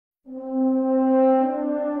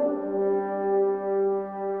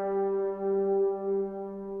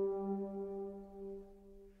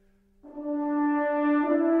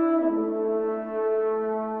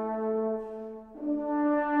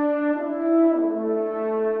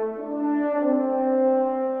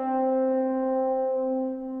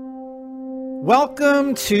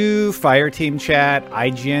Welcome to Fireteam Chat,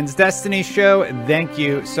 IGN's Destiny show. Thank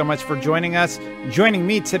you so much for joining us. Joining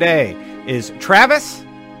me today is Travis.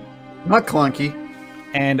 Not Clunky.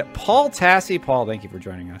 And Paul Tassi. Paul, thank you for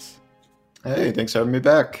joining us. Hey, thanks for having me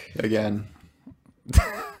back again.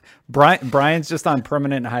 Brian's just on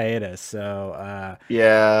permanent hiatus, so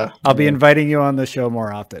yeah, I'll be inviting you on the show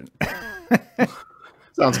more often.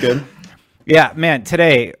 Sounds good. Yeah, man,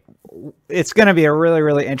 today it's going to be a really,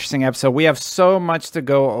 really interesting episode. We have so much to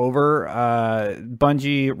go over.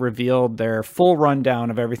 Bungie revealed their full rundown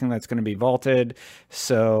of everything that's going to be vaulted,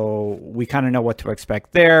 so we kind of know what to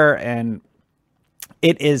expect there, and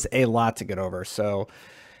it is a lot to get over. So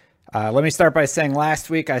let me start by saying last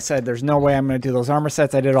week I said there's no way I'm going to do those armor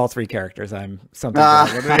sets. I did all three characters. I'm something.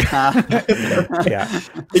 Yeah.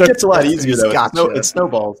 It gets a lot easier though. Gotcha. It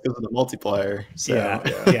snowballs because of the multiplier. So,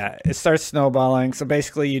 yeah. It starts snowballing. So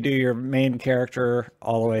basically you do your main character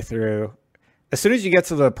all the way through. As soon as you get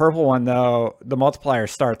to the purple one, though, the multiplier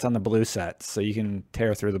starts on the blue sets, so you can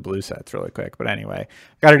tear through the blue sets really quick. But anyway,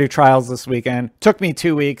 got to do trials this weekend. Took me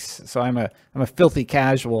 2 weeks, so I'm a filthy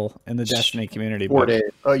casual in the Destiny community. 4 days.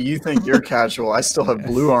 Oh, you think you're casual? I still have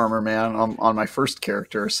blue armor, man, on my first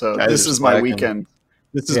character. So this is my weekend.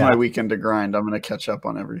 This is my weekend to grind. I'm going to catch up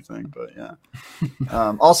on everything. But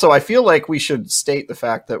yeah. Also, I feel like we should state the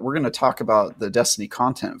fact that we're going to talk about the Destiny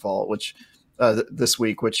content vault, which. This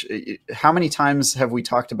week, which how many times have we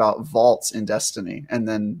talked about vaults in Destiny, and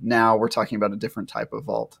then now we're talking about a different type of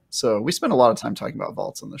vault. So we spend a lot of time talking about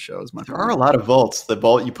vaults on the show. There are a lot of vaults. The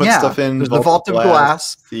vault you put stuff in. There's the vault of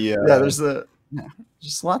glass. There's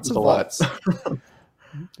just lots of vaults.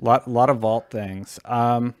 lot of vault things.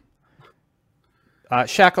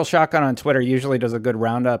 Shackle Shotgun on Twitter usually does a good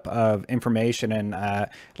roundup of information, and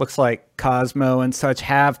looks like Cosmo and such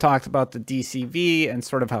have talked about the DCV and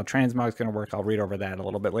sort of how transmog is going to work. I'll read over that a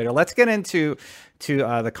little bit later. Let's get into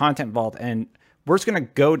the content vault, and we're just going to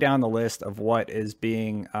go down the list of what is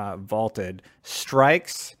being vaulted.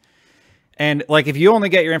 Strikes, and like if you only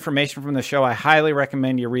get your information from the show, I highly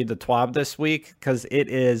recommend you read the TWAB this week because it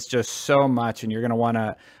is just so much, and you're going to want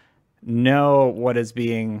to know what is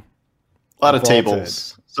being. A lot of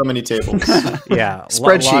tables. So many tables. Yeah.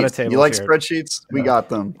 Spreadsheets. Lot of tables you like here. Spreadsheets? We got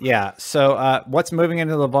them. Yeah. So what's moving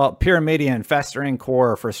into the vault? Pyramidion, Festering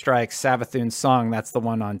Core for Strikes, Savathun's Song. That's the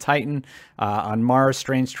one on Titan. On Mars,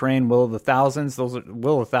 Strange Terrain, Will of the Thousands. Will of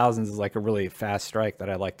the Thousands is like a really fast strike that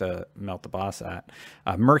I like to melt the boss at.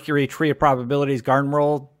 Mercury, Tree of Probabilities, Garden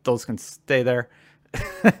World. Those can stay there.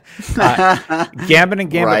 Gambit and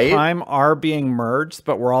Gambit Prime are being merged,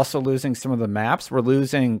 but we're also losing some of the maps. We're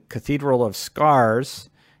losing Cathedral of Scars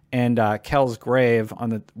and Kel's Grave.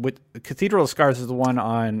 Cathedral of Scars is the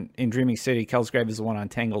one in Dreaming City. Kel's Grave is the one on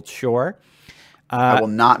Tangled Shore. I will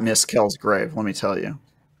not miss Kel's Grave, let me tell you.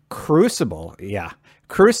 Crucible, yeah.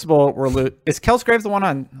 Crucible, is Kel's Grave the one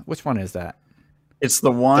on, which one is that? It's the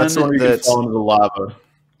one that's the one where you fall into the lava.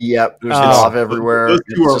 Yep, there's lava everywhere. Those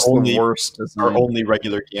two it's are only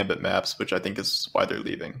regular Gambit maps, which I think is why they're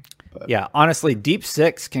leaving. But. Yeah, honestly, Deep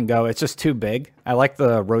Six can go. It's just too big. I like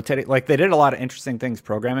the rotating. Like they did a lot of interesting things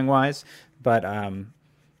programming wise, but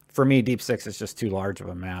for me, Deep Six is just too large of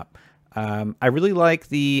a map. I really like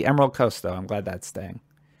the Emerald Coast though. I'm glad that's staying.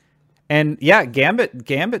 And yeah,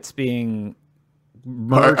 Gambit's being.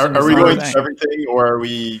 Are we going through everything, or are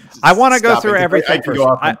we? I want to go through everything.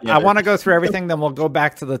 I want to go through everything. Then we'll go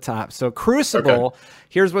back to the top. So Crucible,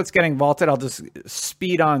 here's what's getting vaulted. I'll just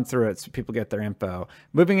speed on through it so people get their info.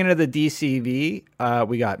 Moving into the DCV,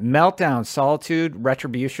 we got Meltdown, Solitude,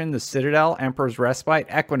 Retribution, the Citadel, Emperor's Respite,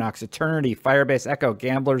 Equinox, Eternity, Firebase Echo,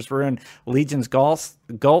 Gambler's Ruin, Legion's Gulch,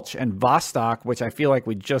 and Vostok, which I feel like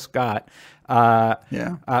we just got.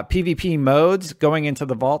 PvP modes going into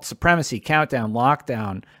the vault: Supremacy, Countdown,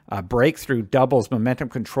 Lockdown, Breakthrough, Doubles, Momentum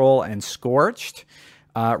Control, and Scorched.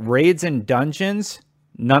 Raids and dungeons,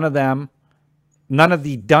 none of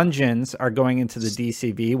the dungeons are going into the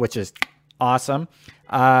DCV, which is awesome.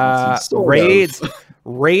 Raids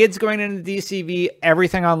going into the DCV,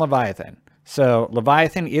 everything on Leviathan. So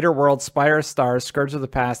Leviathan, Eater World, Spire of Stars, Scourge of the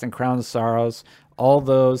Past, and Crown of Sorrows, all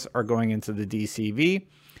those are going into the DCV.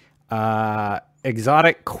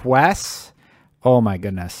 Exotic quests. Oh my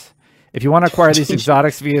goodness. If you want to acquire these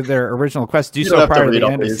exotics via their original quests, do so prior to the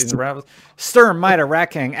end of Season Ravels. Sturm, Mida,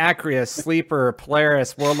 Rakhang, Acrius, Sleeper,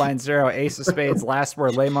 Polaris, Worldline Zero, Ace of Spades, Last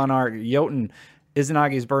Word, Lay Monarch, Jotun,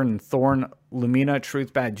 Izanagi's Burden, Thorn, Lumina,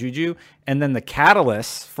 Truth, Bad Juju, and then the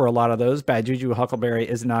catalysts for a lot of those: Bad Juju, Huckleberry,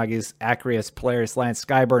 Izanagi's, Acreus, Polaris, Lance,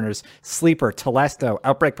 Skyburners, Sleeper, Telesto,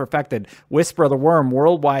 Outbreak Perfected, Whisper of the Worm,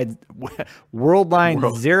 Worldline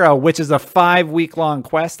Zero, which is a 5-week-long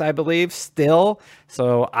quest, I believe, still.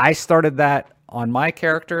 So I started that on my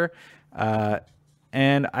character,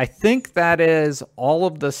 and I think that is all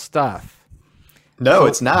of the stuff. No,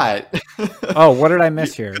 it's not. Oh, what did I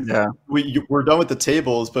miss here? Yeah, we're done with the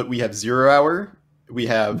tables, but we have 0 Hour, we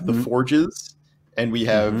have the Forges, and we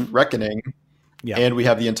have Reckoning, and we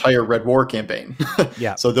have the entire Red War campaign.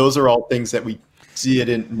 Yeah. So those are all things that we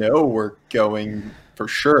didn't know were going for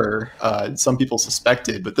sure. Some people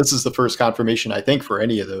suspected, but this is the first confirmation, I think, for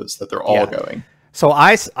any of those that they're all going. So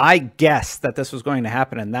I guessed that this was going to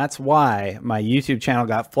happen, and that's why my YouTube channel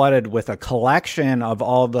got flooded with a collection of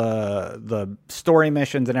all the story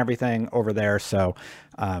missions and everything over there. So,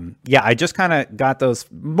 yeah, I just kind of got those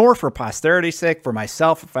more for posterity's sake, for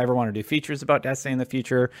myself. If I ever want to do features about Destiny in the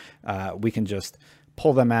future, we can just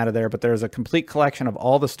pull them out of there. But there's a complete collection of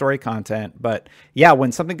all the story content. But yeah,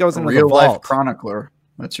 when something goes into the vault, Life Chronicler,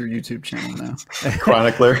 that's your YouTube channel now.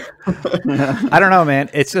 Chronicler. I don't know, man.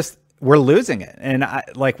 It's just, we're losing it, and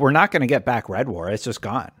we're not going to get back Red War. It's just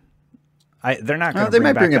gone. They're not going to. They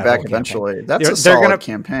might bring it back eventually. Campaign. That's a solid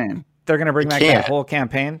campaign. They're going to bring back that whole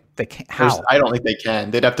campaign. They can't. How? I don't think they can.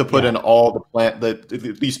 They'd have to put in all at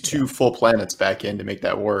least 2 full planets back in to make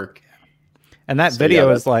that work. And that video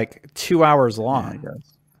is like 2 hours long.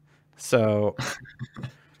 So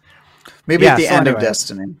maybe at the end of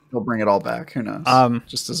Destiny, they'll bring it all back. Who knows?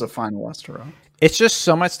 Just as a final last hurrah. It's just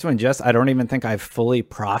so much to ingest. I don't even think I've fully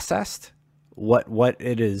processed what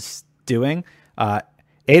it is doing.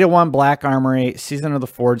 801 Black Armory, Season of the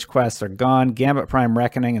Forge quests are gone. Gambit Prime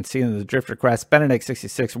Reckoning and Season of the Drifter quest. Benedict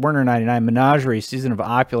 66, Werner 99, Menagerie, Season of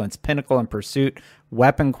Opulence, Pinnacle and Pursuit,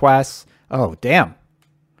 Weapon quests. Oh, damn.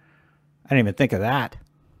 I didn't even think of that.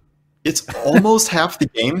 It's almost half the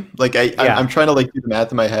game. Like I'm trying to do the math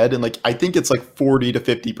in my head, and I think it's 40 to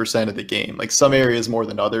 50% of the game. Some areas more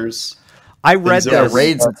than others. I read this.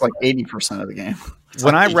 Raids, it's 80% of the game.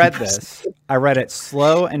 When I read this, I read it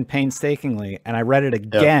slow and painstakingly, and I read it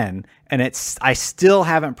again, and I still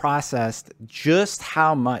haven't processed just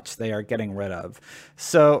how much they are getting rid of.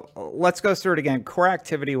 So let's go through it again. Core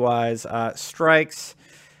activity-wise, strikes.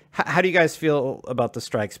 How do you guys feel about the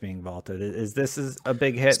strikes being vaulted? Is this a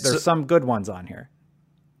big hit? There's some good ones on here.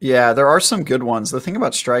 Yeah, there are some good ones. The thing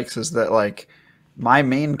about strikes is that my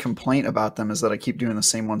main complaint about them is that I keep doing the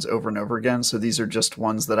same ones over and over again. So these are just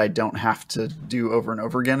ones that I don't have to do over and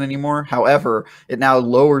over again anymore. However, it now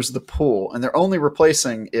lowers the pool, and they're only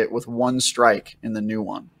replacing it with 1 strike in the new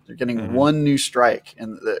one. They're getting 1 new strike,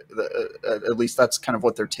 and at least that's kind of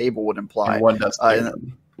what their table would imply. And 1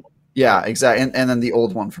 Destiny. Yeah, exactly. And then the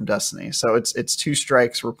old one from Destiny. So it's 2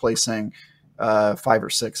 strikes replacing 5 or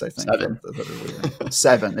 6, I think. 7. That are leaving.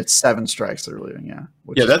 7. It's 7 strikes that are leaving. Yeah.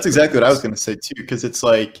 Yeah, that's exactly what I was going to say too. Because it's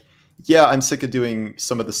I'm sick of doing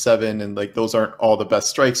some of the 7, and those aren't all the best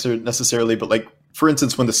strikes necessarily. But for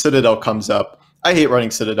instance, when the Citadel comes up, I hate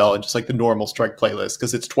running Citadel in just the normal strike playlist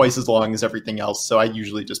because it's twice as long as everything else. So I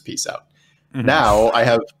usually just peace out. Now I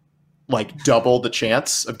have double the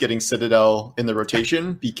chance of getting Citadel in the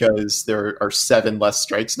rotation because there are 7 less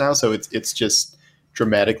strikes now. So it's just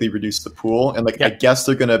dramatically reduced the pool. And I guess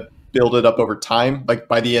they're going to build it up over time.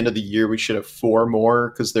 By the end of the year, we should have 4 more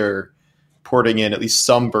because they're porting in at least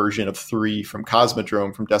some version of 3 from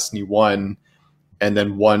Cosmodrome from Destiny 1. And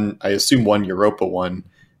then 1, I assume 1 Europa one.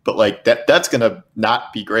 But that's going to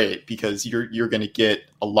not be great because you're going to get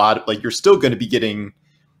a lot of, you're still going to be getting,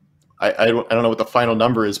 I don't know what the final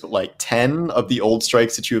number is, but 10 of the old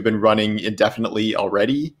strikes that you have been running indefinitely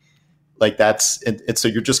already. So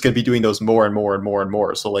you're just going to be doing those more and more and more and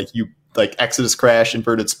more. So Exodus Crash,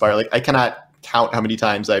 Inverted Spire, I cannot count how many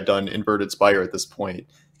times I've done Inverted Spire at this point,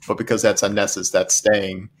 but because that's on Nessus, that's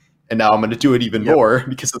staying. And now I'm going to do it even more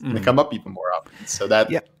because it's going to come up even more often. So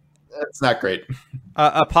that's not great.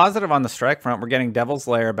 A positive on the strike front, we're getting Devil's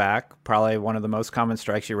Lair back, probably one of the most common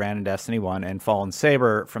strikes you ran in Destiny 1, and Fallen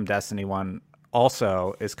Saber from Destiny 1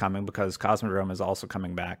 also is coming because Cosmodrome is also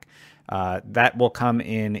coming back. That will come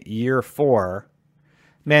in year 4.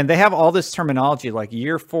 Man, they have all this terminology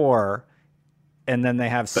year 4, and then they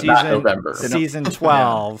have season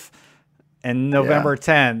 12 and November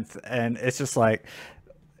 10th, and it's just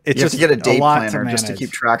it's you just have to get a day planner just to keep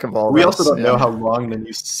track of all. We also don't know how long the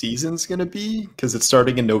new season's going to be because it's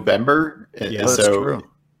starting in November, and that's true.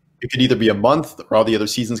 It could either be a month or all the other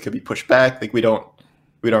seasons could be pushed back. We don't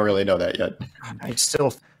really know that yet. I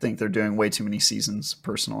still think they're doing way too many seasons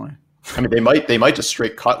personally. I mean, they might just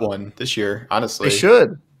straight cut one this year. Honestly, they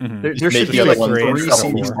should. Mm-hmm. There should be like 3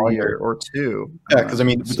 seasons a year or 2. Yeah, because I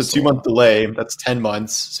mean, with the 2-month delay, that's 10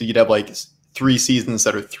 months. So you'd have like 3 seasons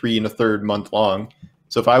that are 3 1/3 month long.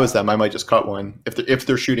 So if I was them, I might just cut one if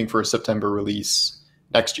they're shooting for a September release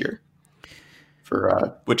next year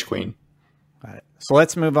for Witch Queen. Got it. So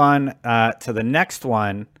let's move on to the next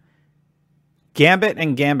one. Gambit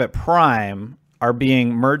and Gambit Prime are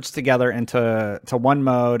being merged together into one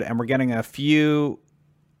mode, and we're getting a few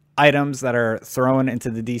items that are thrown into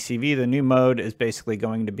the DCV. The new mode is basically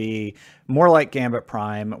going to be more like Gambit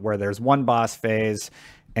Prime, where there's one boss phase.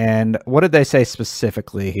 And what did they say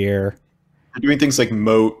specifically here? They're doing things like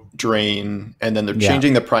moat, drain, and then they're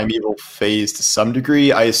changing the primeval phase to some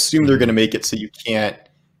degree. I assume they're going to make it so you can't,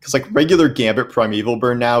 because like regular Gambit primeval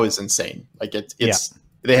burn now is insane. Like it's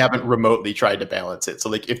they haven't remotely tried to balance it. So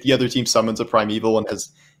like if the other team summons a primeval and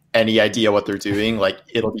has any idea what they're doing, like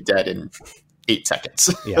it'll be dead in 8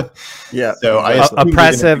 seconds. Yeah. Yeah. So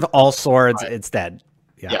oppressive, all swords, it's dead.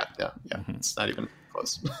 Yeah. Mm-hmm. It's not even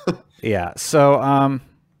close. Yeah. So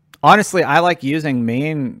honestly, I like using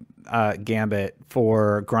main Gambit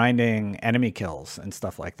for grinding enemy kills and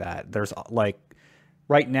stuff like that. There's like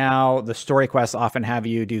right now the story quests often have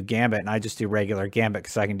you do Gambit, and I just do regular Gambit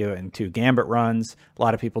because I can do it in 2 Gambit runs. A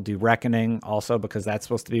lot of people do Reckoning also because that's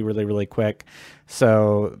supposed to be really, really quick.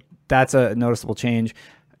 So that's a noticeable change.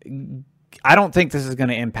 I don't think this is going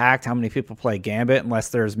to impact how many people play Gambit unless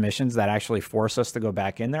there's missions that actually force us to go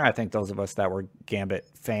back in there. I think those of us that were Gambit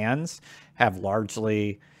fans have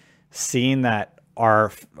largely seen that our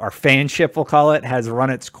fanship, we'll call it, has run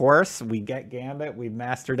its course. We get Gambit. We've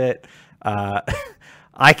mastered it.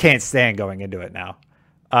 I can't stand going into it now.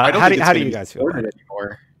 How do you guys feel about it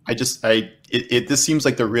anymore? This seems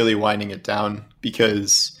like they're really winding it down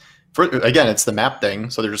because again, it's the map thing.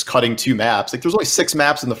 So they're just cutting 2 maps. Like there's only 6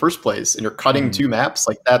 maps in the first place and you're cutting 2 maps.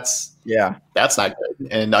 Like that's not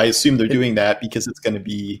good. And I assume they're doing that because it's going to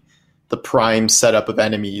be the prime setup of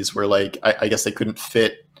enemies where like, I guess they couldn't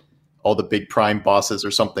fit all the big prime bosses or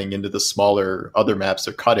something into the smaller other maps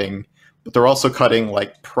they're cutting, but they're also cutting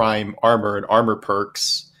like prime armor and armor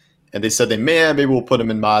perks. And they said maybe we'll put them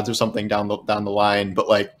in mods or something down the line. But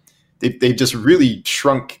like they've just really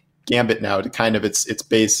shrunk Gambit now to kind of its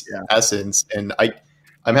base essence. And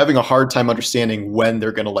I'm having a hard time understanding when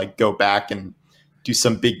they're going to like go back and do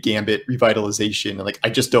some big Gambit revitalization. And like,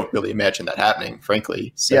 I just don't really imagine that happening,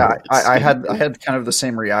 frankly. So yeah, I had kind of the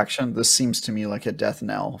same reaction. This seems to me like a death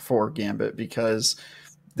knell for Gambit because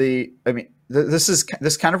this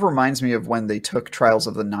kind of reminds me of when they took Trials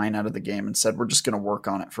of the Nine out of the game and said, we're just going to work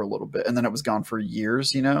on it for a little bit. And then it was gone for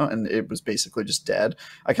years, and it was basically just dead.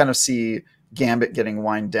 I kind of see Gambit getting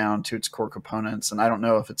wind down to its core components. And I don't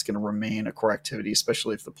know if it's going to remain a core activity,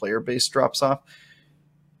 especially if the player base drops off.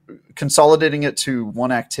 Consolidating it to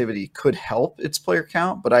one activity could help its player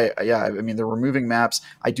count, but I mean, they're removing maps.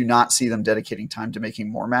 I do not see them dedicating time to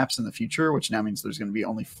making more maps in the future, which now means there's going to be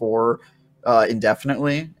only 4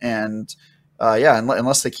 indefinitely. And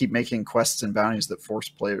unless they keep making quests and bounties that force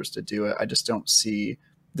players to do it, I just don't see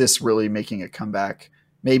this really making a comeback,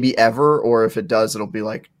 maybe ever. Or if it does, it'll be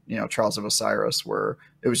like, Trials of Osiris, where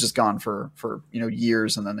it was just gone for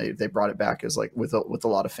years, and then they brought it back as like with a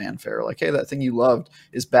lot of fanfare, like, hey, that thing you loved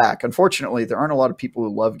is back. Unfortunately, there aren't a lot of people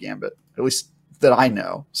who love Gambit, at least that I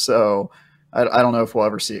know. So I don't know if we'll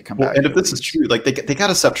ever see it come back. And if this is true, like they got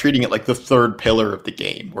to stop treating it like the third pillar of the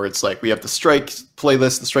game, where it's like we have the Strike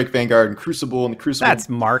playlist, the Strike Vanguard, and Crucible, and the Crucible. That's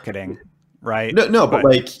marketing, right? No, but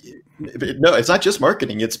it's not just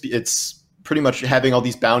marketing. It's pretty much having all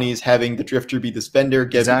these bounties, having the Drifter be this vendor,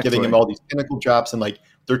 giving him all these pinnacle drops, and like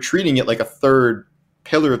they're treating it like a third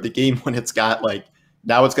pillar of the game when it's got like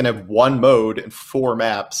now it's going to have 1 mode and 4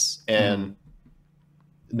 maps and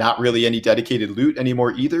not really any dedicated loot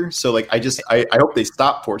anymore either. So like I hope they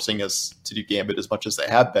stop forcing us to do Gambit as much as they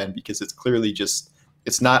have been, because it's clearly just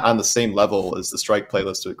it's not on the same level as the Strike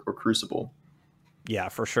playlist or Crucible. Yeah,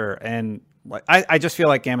 for sure. And like I just feel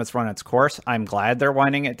like Gambit's run its course. I'm glad they're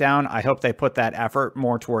winding it down. I hope they put that effort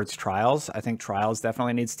more towards Trials. I think Trials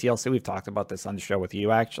definitely needs TLC. We've talked about this on the show with you,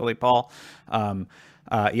 actually, Paul. So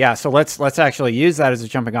let's actually use that as a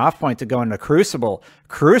jumping off point to go into Crucible.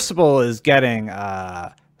 Crucible is getting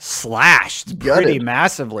slashed pretty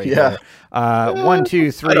massively. Yeah. 1,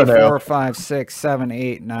 2, 3, 4, 5, 6, 7,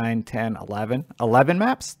 8, 9, 10, 11. 11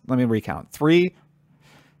 maps? Let me recount.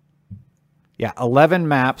 11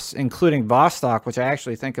 maps, including Vostok, which I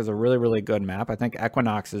actually think is a really, really good map. I think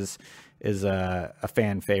Equinox is a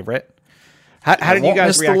fan favorite. How did you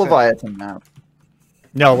guys react? The Leviathan map.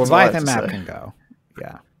 No, Leviathan map can go.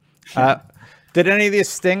 Yeah. Did any of these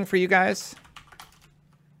sting for you guys?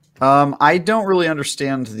 I don't really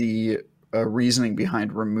understand the reasoning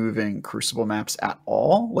behind removing Crucible maps at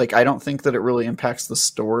all. Like, I don't think that it really impacts the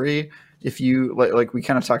story. If you like we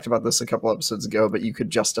kind of talked about this a couple episodes ago, but you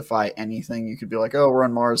could justify anything. You could be like, oh, we're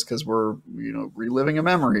on Mars because we're, reliving a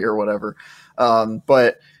memory or whatever.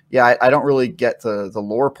 But yeah, I don't really get the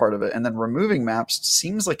lore part of it. And then removing maps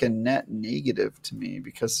seems like a net negative to me,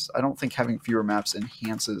 because I don't think having fewer maps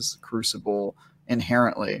enhances Crucible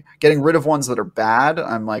inherently. Getting rid of ones that are bad,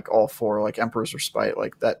 I'm like all for, like Emperor's Respite,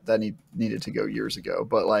 like that needed to go years ago.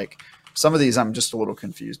 But like some of these, I'm just a little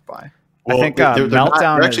confused by. Well, I think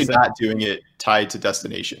Meltdown they're actually not doing it tied to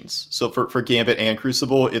destinations. So for Gambit and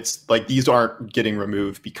Crucible, it's like these aren't getting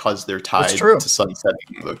removed because they're tied to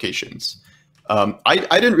sunsetting locations. I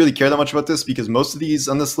didn't really care that much about this because most of these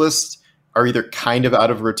on this list are either kind of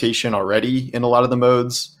out of rotation already in a lot of the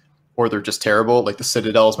modes, or they're just terrible. Like the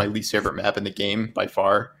Citadel is my least favorite map in the game by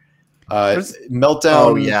far. Meltdown.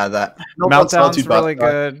 Oh yeah, Meltdown's really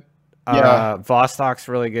good. Yeah, Vostok's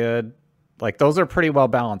really good. Like those are pretty well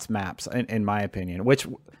balanced maps in my opinion.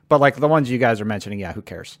 But like the ones you guys are mentioning, yeah, who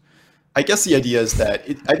cares? I guess the idea is that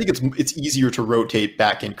I think it's easier to rotate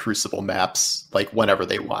back in Crucible maps like whenever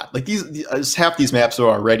they want. Like half these maps are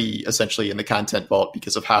already essentially in the content vault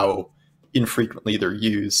because of how infrequently they're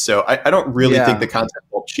used. So I don't really think the content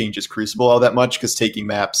vault changes Crucible all that much, because taking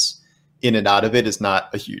maps in and out of it is not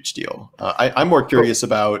a huge deal. I'm more curious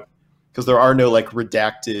about, because there are no like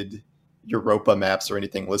redacted Europa maps or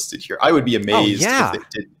anything listed here. I would be amazed if they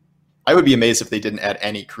did. I would be amazed if they didn't add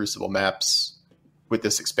any Crucible maps with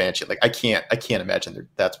this expansion. Like I can't imagine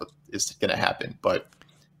that's what is going to happen. But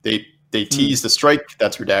they teased the Strike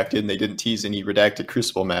that's redacted, and they didn't tease any redacted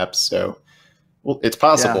Crucible maps. So it's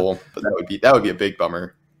possible, but that would be a big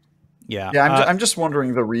bummer. Yeah. I'm just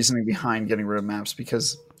wondering the reasoning behind getting rid of maps,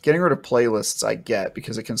 because getting rid of playlists I get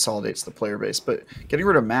because it consolidates the player base, but getting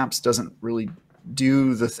rid of maps doesn't really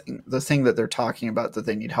do the thing that they're talking about that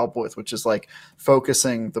they need help with, which is like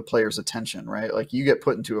focusing the player's attention, right? Like you get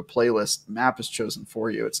put into a playlist, map is chosen for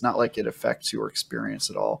you. It's not like it affects your experience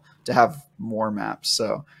at all to have more maps.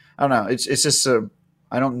 So I don't know. It's just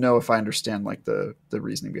I don't know if I understand like the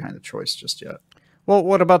reasoning behind the choice just yet. Well,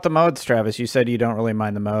 what about the modes, Travis? You said you don't really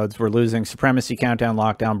mind the modes. We're losing Supremacy, Countdown,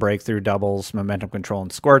 Lockdown, Breakthrough, Doubles, Momentum Control,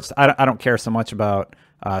 and Scorched. I don't care so much about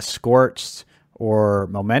Scorched or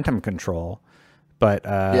Momentum Control. But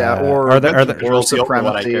or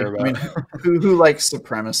Supremacy. I mean, who likes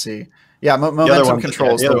Supremacy? Yeah, Momentum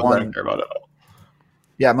Control is the one. I don't care about it all.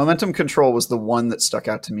 Yeah, Momentum Control was the one that stuck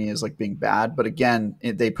out to me as like being bad. But again,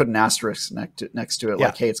 they put an asterisk next to it,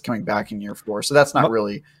 like, hey, it's coming back in year 4. So that's not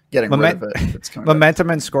really getting rid of it. It's coming Momentum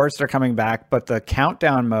back. And Scorched are coming back, but the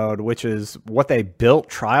Countdown mode, which is what they built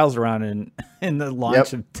Trials around in the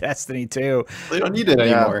launch of Destiny 2, they don't need it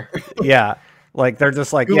anymore. Yeah. Like they're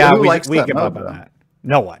just like, we give up on that.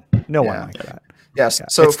 No one likes that. Yes. Yeah.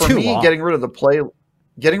 So for me, getting rid of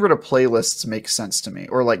playlists makes sense to me,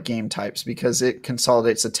 or like game types, because it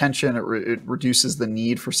consolidates attention. It reduces the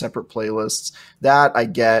need for separate playlists. That I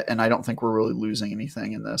get, and I don't think we're really losing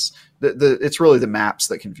anything in this. It's really the maps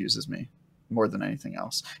that confuses me more than anything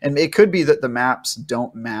else. And it could be that the maps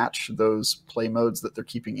don't match those play modes that they're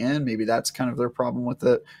keeping in. Maybe that's kind of their problem with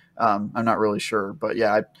it. I'm not really sure, but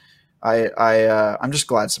yeah, I'm just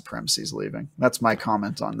glad Supremacy's leaving. That's my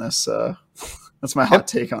comment on this. That's my hot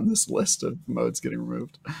take on this list of modes getting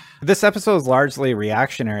removed. This episode is largely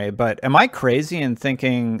reactionary, but am I crazy in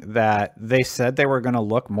thinking that they said they were going to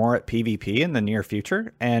look more at PvP in the near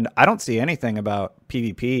future? And I don't see anything about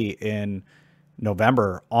PvP in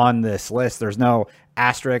November on this list. There's no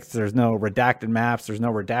asterisks, there's no redacted maps, there's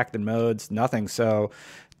no redacted modes, nothing. So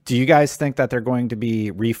do you guys think that they're going to be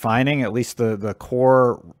refining at least the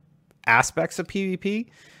core aspects of PvP?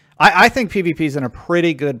 I think PvP is in a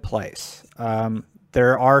pretty good place.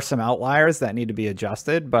 There are some outliers that need to be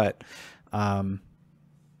adjusted, but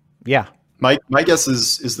yeah. My guess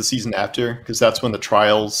is the season after, because that's when the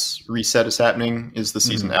Trials reset is happening, is the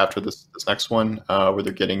season after this next one, where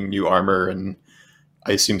they're getting new armor and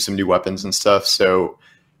I assume some new weapons and stuff. So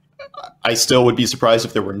I still would be surprised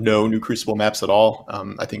if there were no new Crucible maps at all.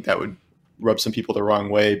 I think that would rub some people the wrong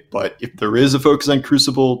way. But if there is a focus on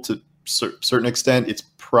Crucible to a certain extent, it's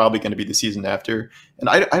probably going to be the season after. And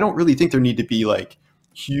I don't really think there need to be like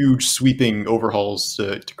huge sweeping overhauls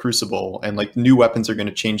to Crucible, and like new weapons are going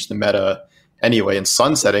to change the meta anyway. And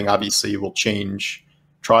sunsetting obviously will change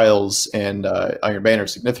Trials and Iron Banner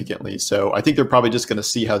significantly. So I think they're probably just going to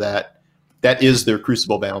see how that is their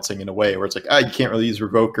Crucible balancing in a way where it's like, you can't really use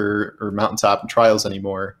Revoke or Mountaintop and Trials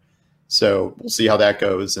anymore. So we'll see how that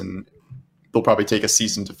goes, and they'll probably take a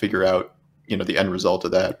season to figure out, the end result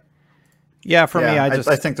of that. Yeah, for me, I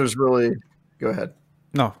think there's really. Go ahead.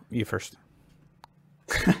 No, you first.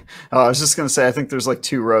 I was just going to say, I think there's like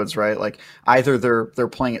two roads, right? Like either they're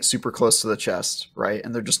playing it super close to the chest, right?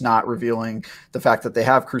 And they're just not revealing the fact that they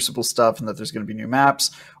have Crucible stuff and that there's going to be new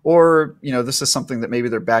maps, or, this is something that maybe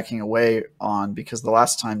they're backing away on because the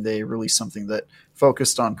last time they released something that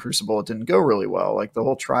focused on Crucible, it didn't go really well. Like the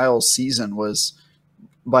whole Trials season was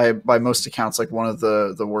by most accounts like one of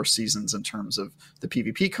the worst seasons in terms of the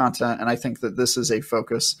PvP content. And I think that this is a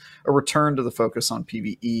return to the focus on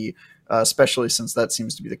PvE, especially since that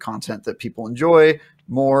seems to be the content that people enjoy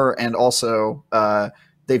more. And also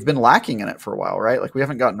they've been lacking in it for a while, right? Like we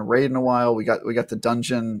haven't gotten a raid in a while. We got the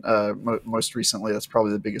dungeon most recently. That's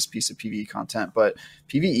probably the biggest piece of PvE content, but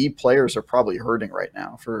PvE players are probably hurting right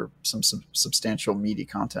now for some substantial meaty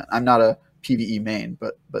content. I'm not a PvE main,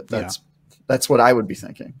 but that's what I would be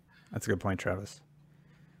thinking. That's a good point, Travis.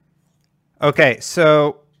 Okay,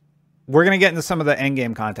 so we're going to get into some of the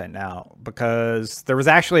endgame content now because there was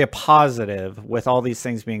actually a positive with all these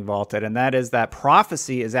things being vaulted, and that is that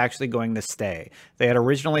Prophecy is actually going to stay. They had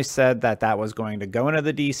originally said that that was going to go into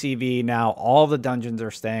the DCV. Now all the dungeons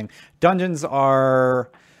are staying. Dungeons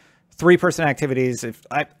are 3-person activities.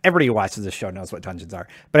 Everybody who watches this show knows what dungeons are.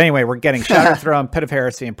 But anyway, we're getting Shattered Throne, Pit of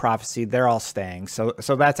Heresy, and Prophecy. They're all staying. So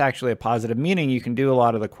that's actually a positive, meaning you can do a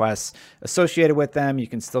lot of the quests associated with them. You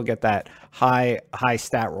can still get that high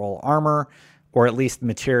stat roll armor, or at least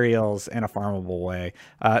materials in a farmable way.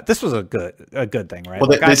 This was a good thing, right? Well,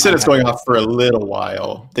 they said it's going off for a little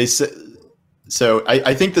while. They said so.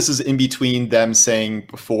 I think this is in between them saying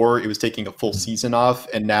before it was taking a full season off,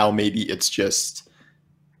 and now maybe it's just.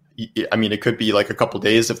 I mean, it could be like a couple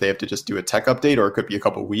days if they have to just do a tech update, or it could be a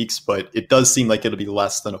couple weeks, but it does seem like it'll be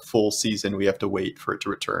less than a full season. We have to wait for it to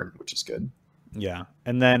return, which is good. Yeah.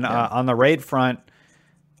 And then on the raid front,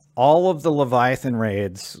 all of the Leviathan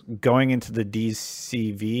raids going into the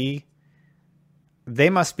DCV, they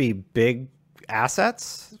must be big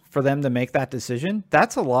assets for them to make that decision.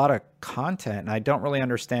 That's a lot of content, and I don't really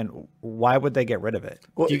understand why would they get rid of it.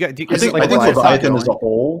 Well, I think Leviathan as a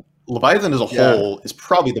whole. Leviathan as a whole is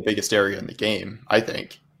probably the biggest area in the game, I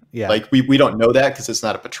think. Yeah. Like we don't know that because it's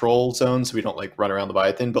not a patrol zone, so we don't like run around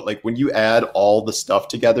Leviathan. But like when you add all the stuff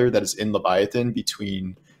together that is in Leviathan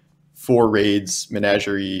between 4 raids,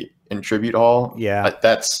 Menagerie, and Tribute Hall,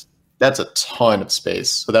 that's a ton of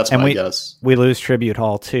space. So that's my guess. We lose Tribute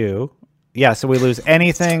Hall too. Yeah, so we lose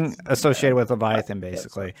anything associated with Leviathan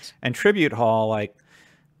basically. And Tribute Hall, like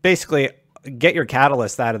basically get your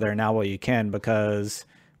catalyst out of there now while you can, because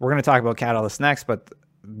we're going to talk about Catalyst next, but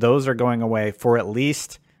those are going away for at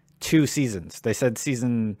least 2 seasons. They said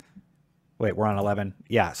we're on 11.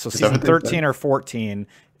 Yeah, so season 13 or 14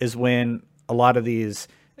 is when a lot of these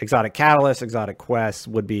exotic catalysts, exotic quests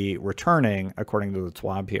would be returning, according to the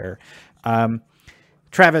TWAB here.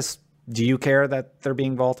 Travis, do you care that they're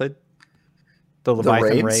being vaulted? The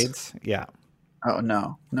Leviathan raids? Yeah. Oh,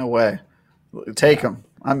 no way. Take them.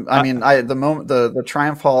 The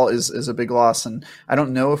Triumph Hall is a big loss, and I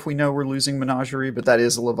don't know if we know we're losing Menagerie, but that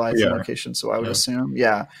is a Leviathan location, so I would assume.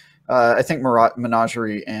 Yeah. I think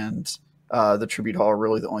Menagerie and the Tribute Hall are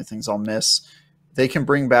really the only things I'll miss. They can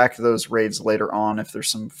bring back those raids later on if there's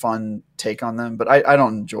some fun take on them, but I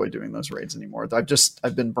don't enjoy doing those raids anymore.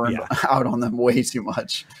 I've been burned out on them way too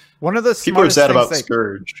much. One of the people are sad about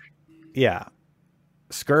Scourge. Yeah.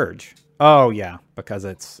 Scourge. Oh yeah, because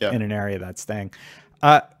it's in an area that's staying.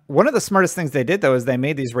 One of the smartest things they did, though, is they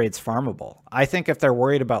made these raids farmable. I think if they're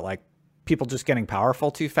worried about like people just getting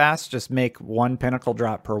powerful too fast, just make 1 pinnacle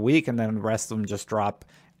drop per week, and then the rest of them just drop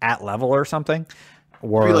at level or something.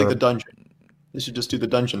 Or maybe like the dungeon. They should just do the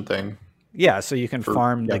dungeon thing. Yeah, so you can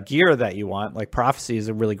farm the gear that you want. Like Prophecy is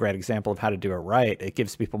a really great example of how to do it right. It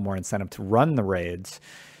gives people more incentive to run the raids.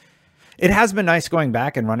 It has been nice going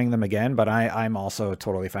back and running them again, but I'm also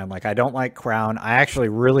totally fine. Like I don't like Crown. I actually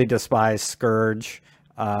really despise Scourge.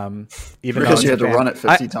 Even because you had to run it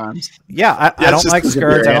 50 times. Yeah, I don't like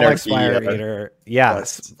Scourge. I don't like Spire Eater. Yeah,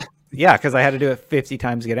 because I had to do it 50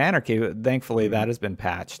 times to get Anarchy. Thankfully, that has been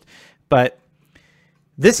patched. But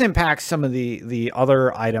this impacts some of the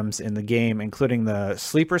other items in the game, including the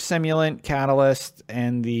Sleeper Simulant Catalyst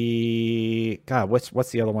and the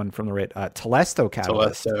what's the other one from the raid? Telesto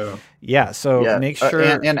Catalyst. Telesto. Yeah, so make sure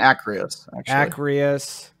and Acreus.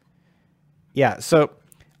 Acreus. Yeah, so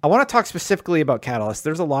I want to talk specifically about catalysts.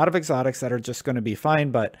 There's a lot of exotics that are just going to be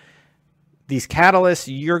fine, but these catalysts,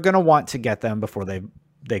 you're going to want to get them before they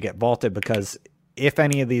get vaulted, because if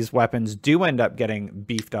any of these weapons do end up getting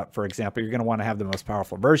beefed up, for example, you're going to want to have the most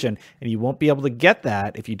powerful version, and you won't be able to get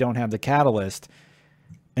that if you don't have the catalyst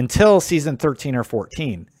until season 13 or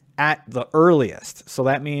 14 at the earliest. So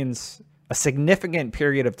that means a significant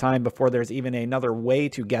period of time before there's even another way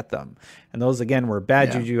to get them. And those, again, were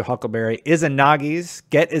Bad Juju, Huckleberry, Izanagi's.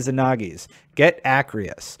 Get Izanagi's. Get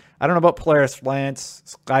Acreus. I don't know about Polaris Lance.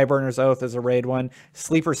 Skyburner's Oath is a raid one.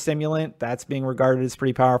 Sleeper Simulant, that's being regarded as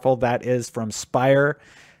pretty powerful. That is from Spire,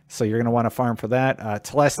 so you're going to want to farm for that.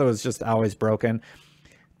 Telesto is just always broken.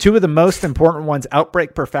 Two of the most important ones,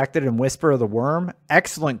 Outbreak Perfected and Whisper of the Worm.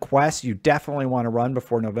 Excellent quests you definitely want to run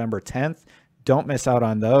before November 10th. Don't miss out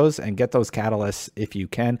on those and get those catalysts if you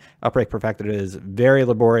can. Outbreak Perfected is very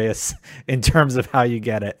laborious in terms of how you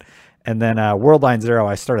get it. And then Worldline Zero,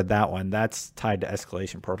 I started that one. That's tied to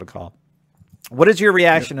Escalation Protocol. What is your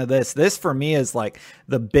reaction to this? This for me is like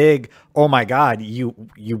the big, oh my God, you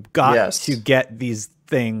got to get these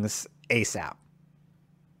things ASAP.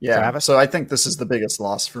 Yeah. Travis? So I think this is the biggest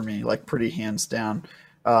loss for me, like pretty hands down.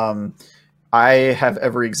 I have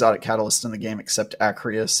every exotic catalyst in the game except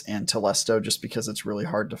Acreus and Telesto, just because it's really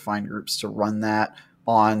hard to find groups to run that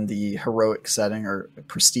on the heroic setting or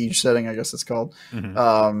prestige setting, I guess it's called.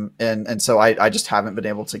 Mm-hmm. And so I just haven't been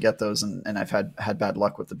able to get those, and I've had bad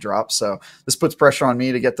luck with the drops. So this puts pressure on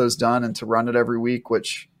me to get those done and to run it every week,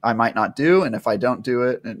 which I might not do. And if I don't do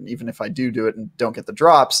it, and even if I do it and don't get the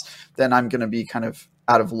drops, then I'm going to be kind of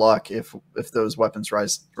out of luck if those weapons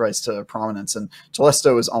rise to prominence. And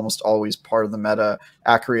Telesto is almost always part of the meta.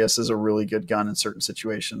 Acreus is a really good gun in certain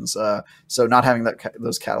situations. So not having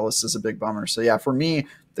those catalysts is a big bummer. So yeah, for me,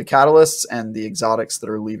 the catalysts and the exotics that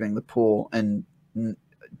are leaving the pool and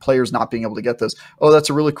players not being able to get those. Oh, that's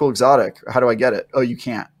a really cool exotic. How do I get it? Oh, you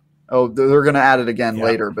can't. Oh, they're going to add it again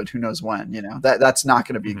later, but who knows when, that's not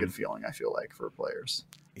going to be a good feeling, I feel like, for players.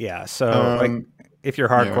 Yeah. So if you're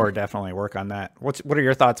hardcore, definitely work on that. What are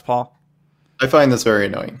your thoughts, Paul? I find this very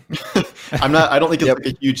annoying. I don't think it's like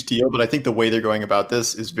a huge deal, but I think the way they're going about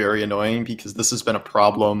this is very annoying, because this has been a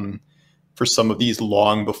problem for some of these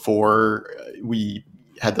long before we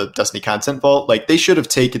had the Destiny content vault. Like, they should have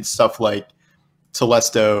taken stuff like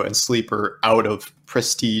Telesto and Sleeper out of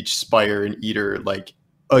Prestige, Spire, and Eater like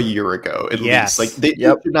a year ago at least. Like, they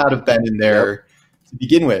should not have been in there to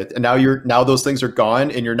begin with, and now those things are gone,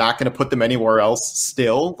 and you're not going to put them anywhere else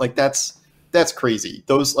still. Like, that's crazy.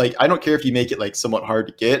 Those, like, I don't care if you make it like somewhat hard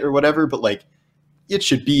to get or whatever, but like, it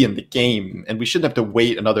should be in the game, and we shouldn't have to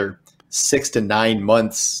wait another 6 to 9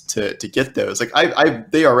 months to get those. Like,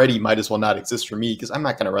 they already might as well not exist for me, because I'm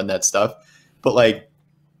not going to run that stuff. But like,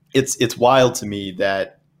 it's wild to me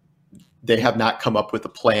that they have not come up with a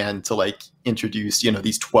plan to like introduce,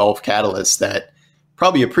 these 12 catalysts that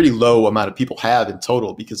probably a pretty low amount of people have in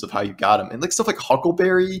total because of how you got them. And like stuff like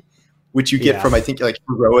Huckleberry, which you get from, I think, like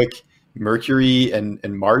Heroic Mercury and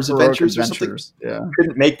Mars Adventures or something. Yeah.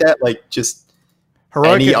 Couldn't make that like just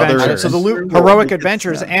Heroic any Adventures. Other. So the loop, Heroic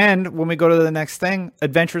Adventures. And when we go to the next thing,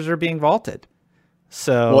 Adventures are being vaulted.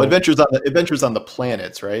 So adventures on the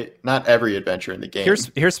planets, right? Not every adventure in the game.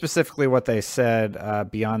 Here's specifically what they said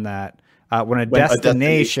beyond that. When a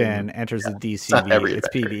destination enters the DCV, it's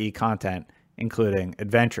PvE content, including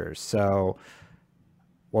adventures. So,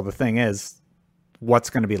 well, the thing is, what's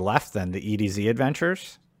going to be left then? The EDZ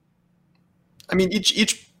adventures? I mean,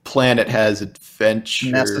 each planet has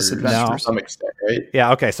adventures to some extent, right?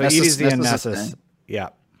 Yeah, okay. So EDZ and Nessus.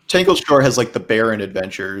 Yeah. Tangled Shore has like the Baron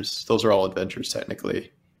adventures. Those are all adventures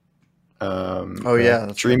technically.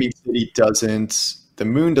 Dreaming City doesn't. The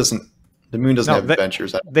Moon doesn't have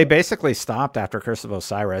adventures. They basically stopped after Curse of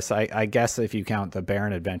Osiris. I guess if you count the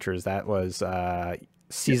Baron adventures, that was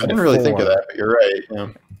season 4. I didn't really think of that, but you're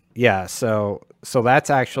right. Yeah. So that's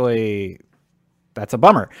a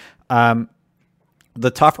bummer. The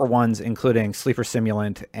tougher ones, including Sleeper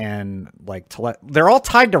Simulant and like they're all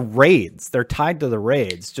tied to raids. They're tied to the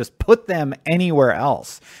raids. Just put them anywhere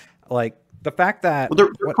else. Like the fact that they're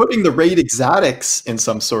putting the raid exotics in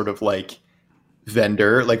some sort of like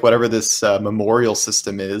vendor, like whatever this memorial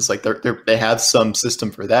system is. Like they have some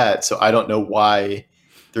system for that. So I don't know why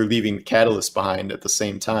they're leaving the catalyst behind at the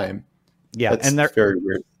same time. Yeah, that's and they're very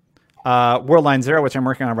weird. Worldline Zero, which I'm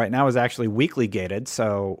working on right now, is actually weekly gated.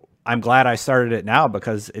 So I'm glad I started it now,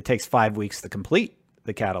 because it takes 5 weeks to complete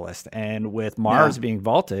the catalyst. And with Mars being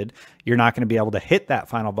vaulted, you're not going to be able to hit that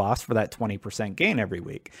final boss for that 20% gain every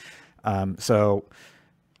week. So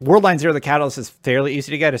Worldline Zero, the catalyst is fairly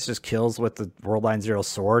easy to get. It's just kills with the Worldline Zero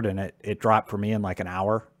sword, and it dropped for me in like an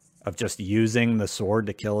hour of just using the sword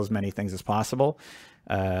to kill as many things as possible.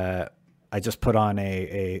 I just put on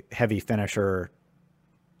a heavy finisher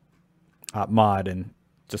mod and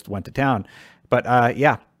just went to town. But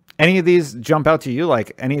yeah. Any of these jump out to you?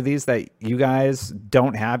 Like any of these that you guys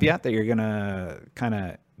don't have yet that you're going to kind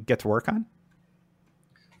of get to work on?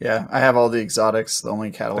 Yeah, I have all the exotics. The only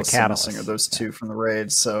catalysts I'm missing are those two from the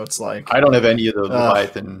raids. So it's like I don't have any of the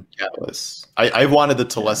Leviathan catalysts. I wanted the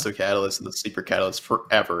Telesto catalyst and the Sleeper catalyst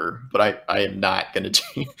forever, but I am not going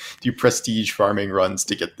to do prestige farming runs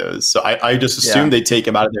to get those. So I just assumed they'd take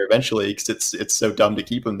them out of there eventually because it's so dumb to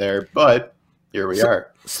keep them there. But here we are.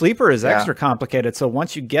 Sleeper is extra complicated. So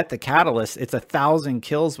once you get the catalyst, it's 1,000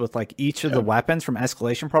 kills with like each of the weapons from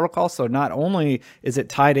Escalation Protocol. So not only is it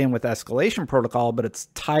tied in with Escalation Protocol, but it's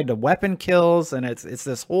tied to weapon kills, and it's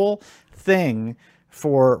this whole thing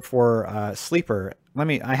for Sleeper.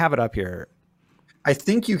 I have it up here. I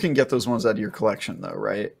think you can get those ones out of your collection though,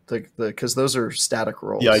 right? Because those are static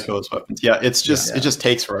rolls. Yeah, those weapons. Yeah, it just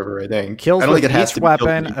takes forever. I think kills I don't with think it has each to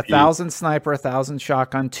weapon, 1,000 sniper, 1,000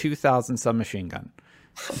 shotgun, 2,000 submachine gun.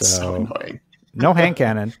 That's so annoying. No hand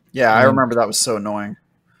cannon. Yeah, I remember that was so annoying.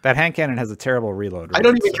 That hand cannon has a terrible reload rate. I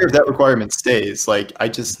don't even care if that requirement stays. Like I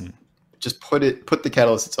just put the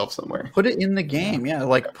catalyst itself somewhere. Put it in the game, yeah.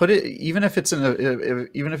 Like put it even if it's in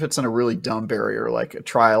a really dumb barrier, like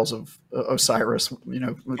Trials of Osiris.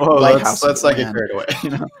 Lighthouse. Let's not get carried away.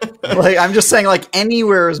 Like I'm just saying, like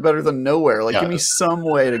anywhere is better than nowhere. Like give me some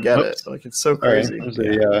way to get it. Like it's so crazy.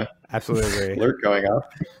 Right. Absolutely agree. Alert going off.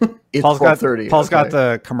 It's 12:30. Paul's got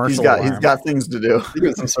the commercial. He's got things to do. I think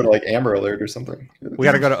it's some sort of like Amber Alert or something. We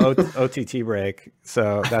got to go to OTT break,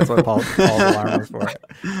 so that's what Paul's alarm is for.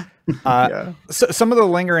 So some of the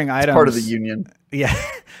lingering items. Part of the union. Yeah,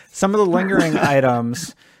 some of the lingering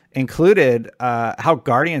items included how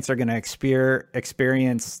Guardians are going to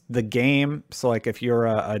experience the game. So like if you're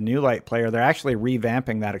a new light player, they're actually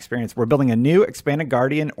revamping that experience. We're building a new expanded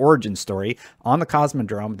Guardian origin story on the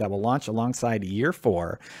Cosmodrome that will launch alongside Year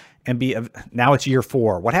 4 and now it's Year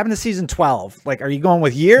 4. What happened to Season 12? Like, are you going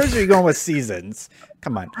with years or are you going with seasons?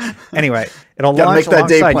 Come on. Anyway, it'll launch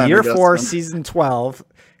alongside Year 4, Season 12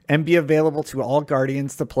 and be available to all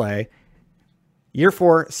Guardians to play. Year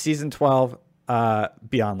 4, Season 12,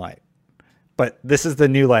 Beyond Light. But this is the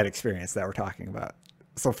new light experience that we're talking about.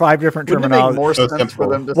 So 5 different terminologies. More sense for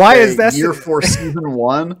them to Why say is that Year 4 Season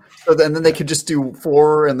 1? So then they could just do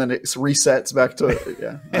 4 and then it resets back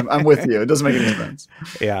to I'm with you. It doesn't make any sense.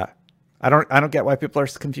 Yeah. I don't get why people are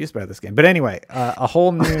confused by this game. But anyway, a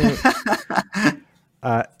whole new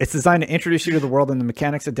it's designed to introduce you to the world and the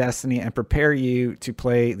mechanics of Destiny and prepare you to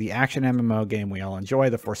play the action MMO game we all enjoy.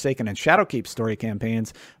 The Forsaken and Shadowkeep story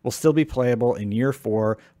campaigns will still be playable in Year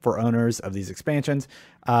 4 for owners of these expansions.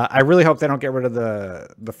 I really hope they don't get rid of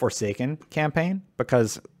the Forsaken campaign,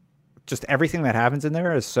 because just everything that happens in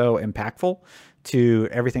there is so impactful to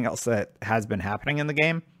everything else that has been happening in the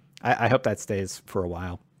game. I hope that stays for a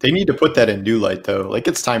while. They need to put that in New Light, though. Like,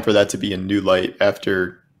 it's time for that to be in New Light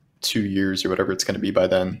after 2 years or whatever it's going to be by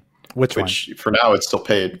then. Which for now it's still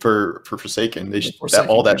paid for Forsaken. They should,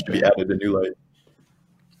 all that should be added to New Light,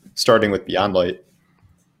 starting with Beyond Light.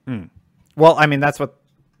 Well, I mean, that's what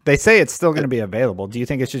they say. It's still going to be available. Do you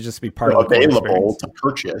think it should just be part of the available to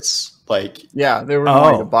purchase? Like, yeah, they were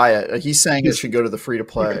wanting to buy it. He's saying it should go to the free to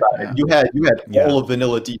play. Yeah. You had all of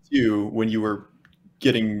vanilla D2 when you were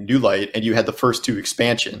getting New Light, and you had the first 2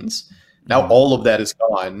 expansions. Now all of that is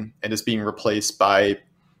gone and is being replaced by,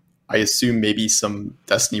 I assume, maybe some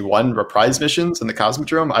Destiny 1 reprise missions in the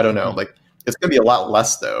Cosmodrome. I don't know. Like, it's going to be a lot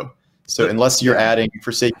less, though. So unless you're adding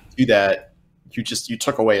Forsaken to that, you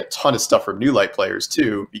took away a ton of stuff from New Light players,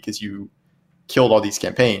 too, because you killed all these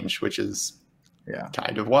campaigns, which is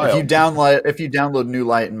kind of wild. If you download New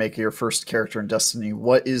Light and make your first character in Destiny,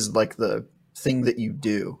 what is like the thing that you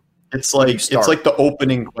do? It's like the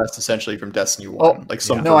opening quest essentially from Destiny 1.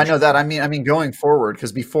 No, I know that. I mean going forward,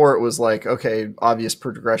 because before it was like, okay, obvious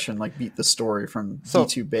progression, like beat the story from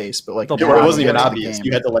D2 base, but like it wasn't even obvious.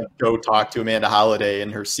 You had to like go talk to Amanda Holiday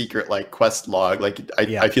and her secret like quest log. Like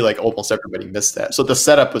I feel like almost everybody missed that. So the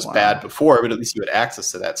setup was bad before, but at least you had access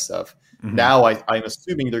to that stuff. Now I'm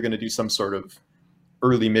assuming they're going to do some sort of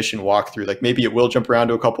early mission walkthrough. Like maybe it will jump around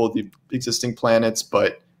to a couple of the existing planets,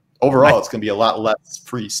 but overall, it's going to be a lot less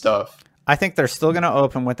free stuff. I think they're still going to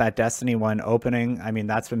open with that Destiny 1 opening. I mean,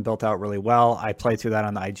 that's been built out really well. I played through that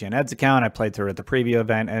on the IGN Eds account. I played through it at the preview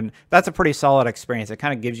event, and that's a pretty solid experience. It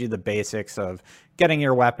kind of gives you the basics of getting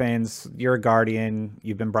your weapons. You're a Guardian.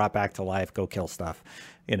 You've been brought back to life. Go kill stuff.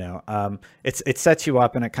 It sets you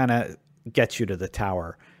up, and it kind of gets you to the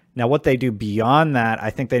tower. Now, what they do beyond that,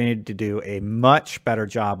 I think they need to do a much better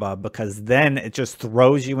job of, because then it just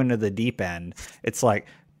throws you into the deep end. It's like,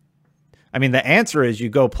 I mean, the answer is you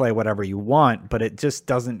go play whatever you want, but it just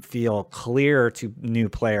doesn't feel clear to new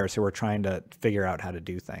players who are trying to figure out how to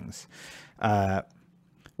do things.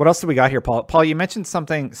 What else do we got here, Paul? Paul, you mentioned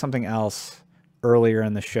something else earlier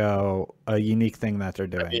in the show, a unique thing that they're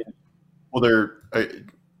doing. Well,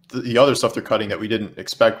 the other stuff they're cutting that we didn't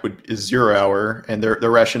expect is 0 hour, and their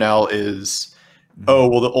rationale is, oh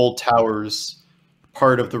well, the old towers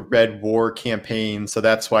part of the Red War campaign, so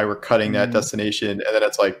that's why we're cutting that destination. And then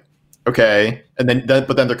it's like, okay, and then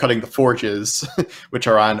but then they're cutting the forges, which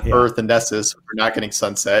are on Earth and Nessus. We're not getting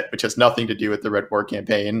Sunset, which has nothing to do with the Red War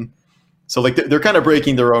campaign. So like they're kind of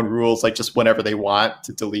breaking their own rules, like just whenever they want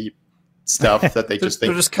to delete stuff that they just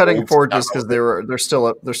think they're just cutting forges because they're still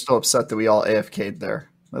upset that we all AFK'd there.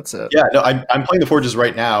 That's it. Yeah, no, I'm playing the forges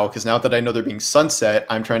right now because now that I know they're being sunset,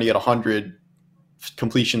 I'm trying to get 100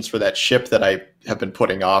 completions for that ship that I have been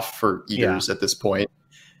putting off for years at this point.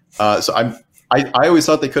 So I always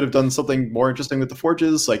thought they could have done something more interesting with the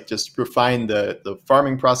forges, like just refine the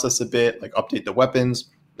farming process a bit, like update the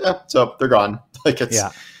weapons. Yeah, so they're gone. Like it's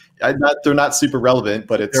they're not super relevant,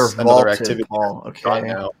 but it's they're another vaulted, activity. Paul. Okay, gone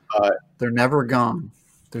now. They're never gone.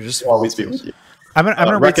 They're just always be with you. I'm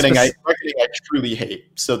gonna Reckoning. Reckoning, I truly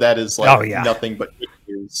hate. So that is like nothing but good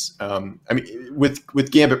news. I mean,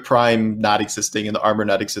 with Gambit Prime not existing and the armor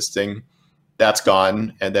not existing, that's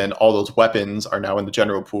gone, and then all those weapons are now in the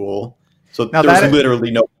general pool. So now there's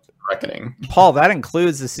literally no Reckoning. Paul, that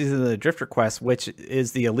includes the Season of the Drifter quest, which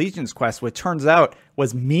is the Allegiance quest, which turns out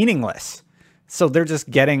was meaningless. So they're just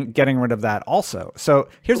getting rid of that also. So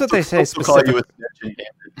here's what they say specifically.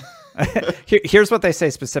 Here's what they say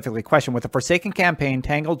specifically. Question: with the Forsaken campaign,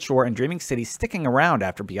 Tangled Shore, and Dreaming City sticking around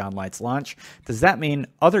after Beyond Light's launch, does that mean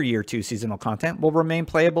other Year 2 seasonal content will remain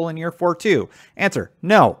playable in Year 4 too? Answer: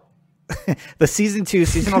 no. The Season 2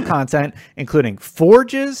 seasonal content, including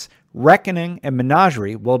Forges, Reckoning, and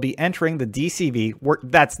Menagerie, will be entering the DCV.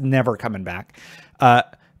 That's never coming back.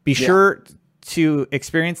 Be sure to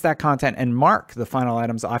experience that content and mark the final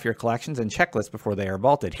items off your collections and checklists before they are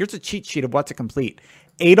vaulted. Here's a cheat sheet of what to complete.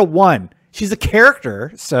 Ada 1. She's a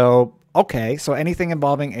character, so okay. So anything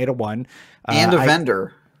involving Ada 1. And a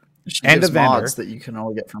vendor. She gives mods that you can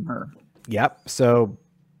only get from her. Yep. So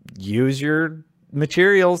use your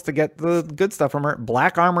materials to get the good stuff from her.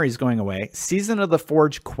 Black Armory is going away. Season of the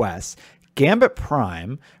Forge quest. Gambit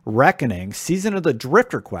Prime, Reckoning, Season of the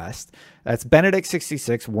Drifter quest. That's Benedict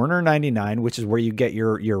 66, Werner 99, which is where you get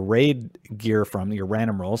your raid gear from, your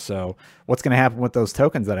random rolls. So what's going to happen with those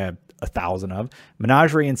tokens that I have 1,000 of?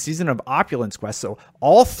 Menagerie and Season of Opulence quest. So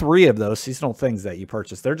all three of those seasonal things that you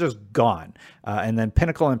purchase, they're just gone. And then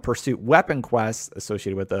Pinnacle and Pursuit weapon quests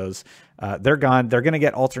associated with those, they're gone. They're going to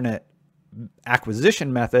get alternate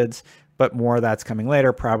acquisition methods, but more of that's coming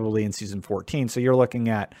later, probably in Season 14. So you're looking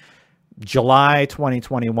at July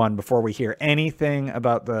 2021 before we hear anything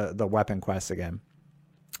about the weapon quests again.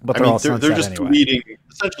 But they're just anyway.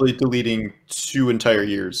 essentially deleting 2 entire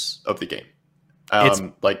years of the game.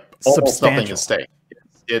 Like almost nothing is staying.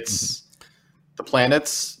 It's the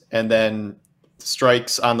planets and then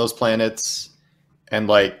strikes on those planets, and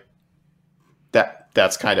like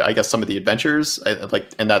that's kind of, I guess, some of the adventures.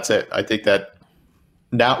 And that's it. I think that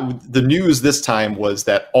now the news this time was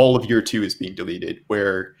that all of Year 2 is being deleted,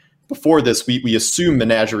 where before this, we assumed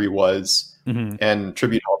Menagerie was and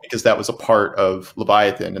Tribute Hall because that was a part of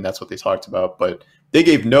Leviathan, and that's what they talked about. But they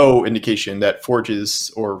gave no indication that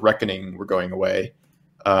Forges or Reckoning were going away,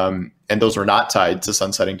 and those were not tied to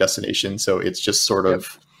Sunsetting Destination. So it's just sort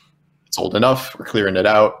of it's old enough. We're clearing it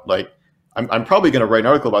out. Like I'm probably going to write an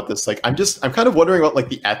article about this. Like I'm kind of wondering about like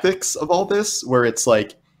the ethics of all this, where it's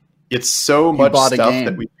like it's so much stuff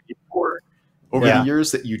that we paid for over the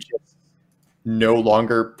years that you just no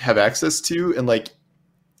longer have access to, and like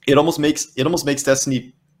it almost makes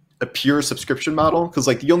Destiny a pure subscription model, because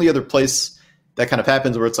like the only other place that kind of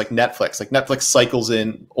happens where it's like Netflix cycles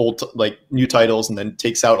in old like new titles and then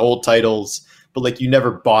takes out old titles, but like you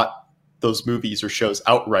never bought those movies or shows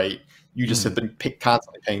outright, you just have been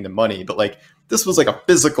constantly paying them money. But like this was like a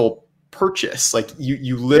physical purchase, like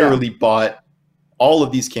you literally bought all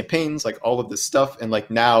of these campaigns, like all of this stuff, and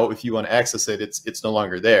like now if you want to access it, it's no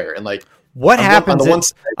longer there. And like what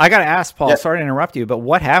happens? I got to ask, Paul. Sorry to interrupt you, but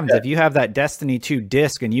what happens if you have that Destiny 2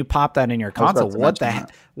 disc and you pop that in your console? What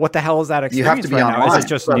the hell is that experience? You have to be online. Now? Is it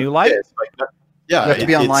just New Light? You have to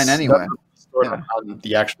be online anyway. On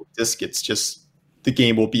the actual disc, it's just the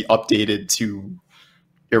game will be updated to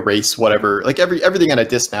erase whatever. Like everything on a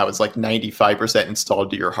disc now is like 95%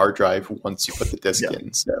 installed to your hard drive once you put the disc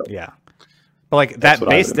in. So but like that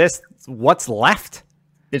base disc, what's left?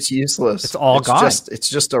 It's useless. It's all gone. It's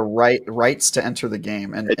just a rights to enter the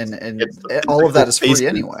game, and all of that is free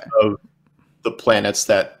anyway. Of the planets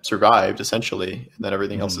that survived, essentially, and then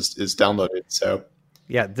everything else is downloaded. So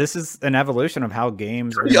yeah, this is an evolution of how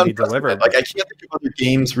games are going to be delivered. Like I can't think of other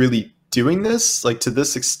games really doing this like to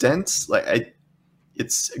this extent. Like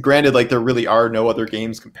it's granted, like there really are no other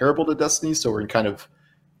games comparable to Destiny, so we're in kind of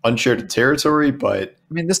uncharted territory, but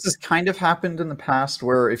I mean, this has kind of happened in the past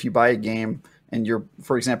where if you buy a game and you're,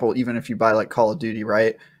 for example, even if you buy like Call of Duty,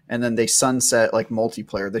 right? And then they sunset like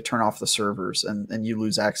multiplayer, they turn off the servers and you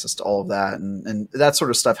lose access to all of that. And that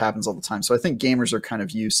sort of stuff happens all the time. So I think gamers are kind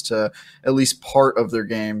of used to at least part of their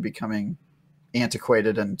game becoming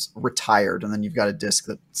antiquated and retired. And then you've got a disc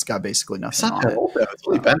that's got basically nothing on it. It's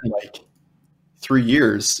only been like 3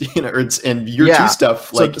 years, you know, and year 2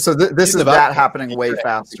 stuff. Like, so this is that happening way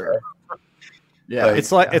faster. Yeah.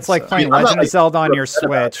 It's like playing Legend of Zelda on your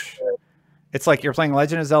Switch. It's like you're playing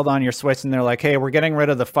Legend of Zelda on your Switch and they're like, hey, we're getting rid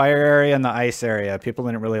of the fire area and the ice area. People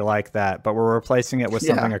didn't really like that, but we're replacing it with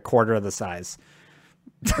something a quarter of the size.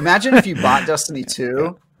 Imagine if you bought Destiny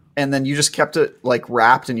 2 and then you just kept it like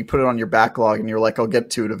wrapped and you put it on your backlog and you're like, I'll get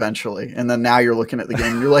to it eventually. And then now you're looking at the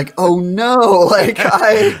game and you're like, oh no, like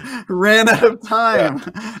I ran out of time.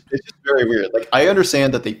 Yeah. It's just very weird. Like I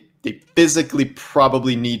understand that they physically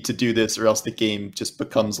probably need to do this or else the game just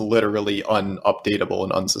becomes literally unupdatable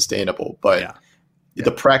and unsustainable. But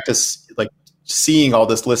the practice, like seeing all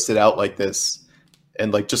this listed out like this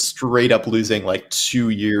and like just straight up losing like 2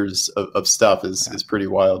 years of stuff is pretty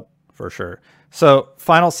wild. For sure. So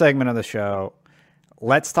final segment of the show.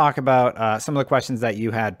 Let's talk about some of the questions that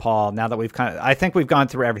you had, Paul, now that I think we've gone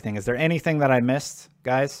through everything. Is there anything that I missed,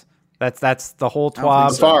 guys? That's the whole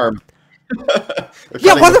TWAB. The farm.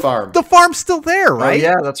 The farm's still there, right? Oh,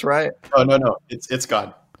 yeah, that's right. Oh no, it's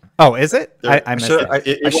gone. Oh, is it? I missed it.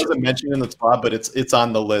 It wasn't mentioned in the TWAB, but it's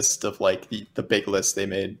on the list of like the big list they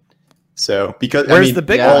made. So because where's the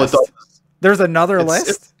big list? There's another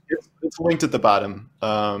list. It's linked at the bottom.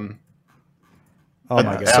 Oh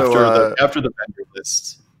my god! After the vendor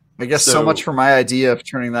list. I guess so much for my idea of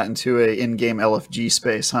turning that into a in-game LFG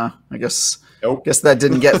space, huh? I guess. Nope. Guess that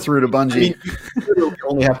didn't get through to Bungie. You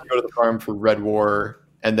only have to go to the farm for Red War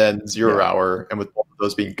and then Zero Hour, and with both of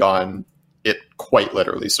those being gone, it quite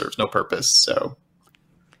literally serves no purpose. So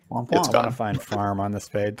it's gone. To find farm on this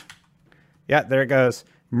page. Yeah, there it goes.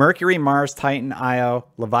 Mercury, Mars, Titan, Io,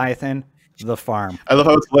 Leviathan, the farm. I love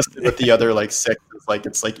how it's listed with the other like 6.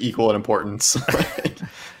 It's like equal in importance.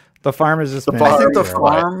 The farm is just. I think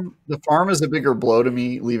the farm is a bigger blow to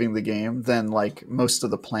me leaving the game than like most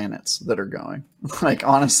of the planets that are going. Like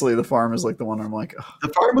honestly, the farm is like the one I'm like. Oh, the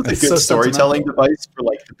farm was a good storytelling device for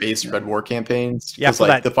like the base Red War campaigns. Yeah, for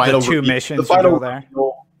like the final 2 missions. The final there.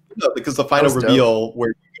 Because the final reveal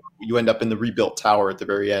where you end up in the rebuilt tower at the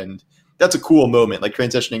very end. That's a cool moment, like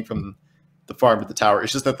transitioning from the farm to the tower.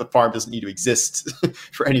 It's just that the farm doesn't need to exist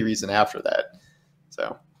for any reason after that.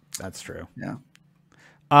 So that's true. Yeah.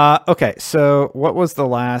 Okay, so what was the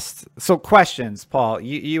last? So questions, Paul.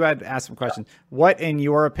 You had asked some questions. What, in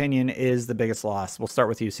your opinion, is the biggest loss? We'll start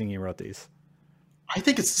with you, seeing you wrote these. I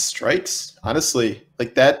think it's the strikes. Honestly,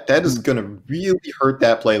 like that is going to really hurt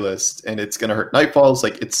that playlist, and it's going to hurt Nightfalls.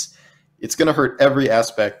 Like it's going to hurt every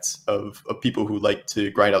aspect of people who like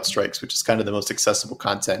to grind out strikes, which is kind of the most accessible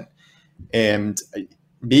content. And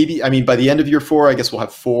maybe, I mean, by the end of year 4, I guess we'll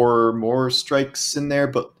have 4 more strikes in there,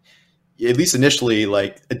 but at least initially,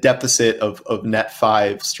 like a deficit of net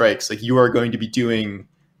 5 strikes. Like you are going to be doing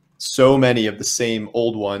so many of the same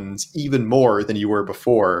old ones, even more than you were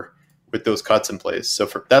before with those cuts in place. So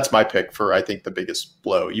that's my pick for, I think, the biggest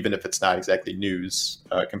blow, even if it's not exactly news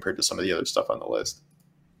compared to some of the other stuff on the list.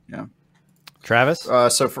 Yeah. Travis?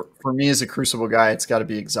 So for me as a Crucible guy, it's got to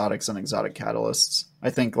be exotics and exotic catalysts.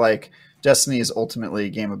 I think like Destiny is ultimately a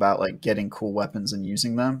game about like getting cool weapons and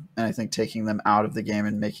using them. And I think taking them out of the game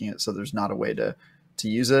and making it so there's not a way to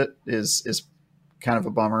use it is kind of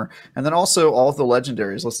a bummer. And then also all of the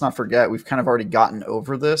legendaries. Let's not forget, we've kind of already gotten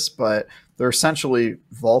over this, but they're essentially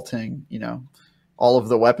vaulting, all of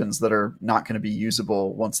the weapons that are not going to be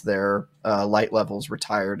usable once their light levels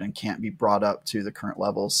retired and can't be brought up to the current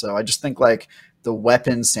levels. So I just think like the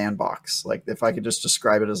weapon sandbox, like if I could just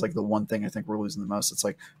describe it as like the one thing I think we're losing the most, it's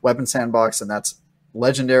like weapon sandbox, and that's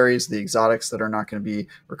legendaries, the exotics that are not going to be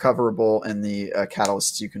recoverable, and the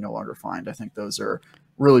catalysts you can no longer find. I think those are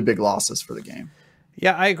really big losses for the game.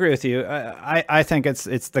 Yeah, I agree with you. I think it's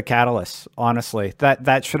the catalysts, honestly.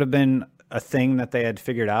 That should have been a thing that they had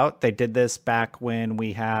figured out. They did this back when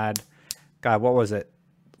we had, God, what was it?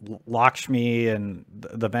 Lakshmi and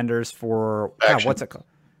the vendors for, God, what's it called?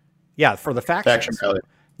 Yeah, for the faction rally.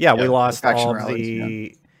 Yeah, we lost all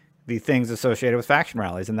the things associated with faction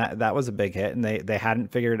rallies, and that was a big hit, and they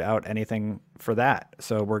hadn't figured out anything for that.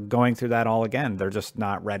 So we're going through that all again. They're just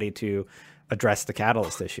not ready to address the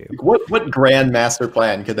catalyst issue. What grand master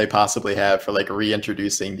plan could they possibly have for like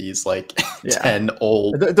reintroducing these like 10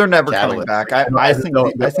 old? They're never coming back. I think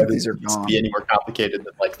these are gone. Be any more complicated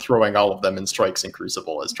than like throwing all of them in strikes and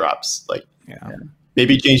Crucible as drops. Like,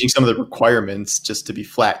 maybe changing some of the requirements just to be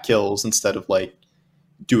flat kills instead of like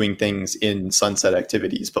doing things in sunset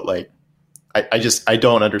activities. But like, I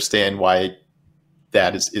don't understand why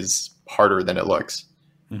that is harder than it looks.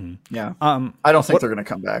 Mm-hmm. Yeah. I don't think they're going to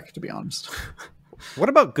come back, to be honest. What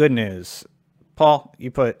about good news? Paul,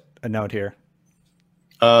 you put a note here.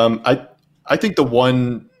 I think the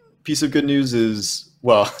one piece of good news is,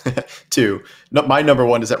 well, two. No, my number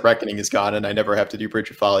one is that Reckoning is gone and I never have to do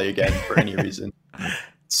Bridge of Folly again for any reason.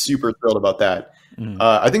 Super thrilled about that.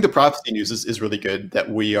 I think the Prophecy news is really good, that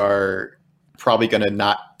we are probably going to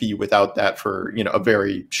not be without that for, a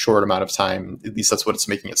very short amount of time. At least that's what it's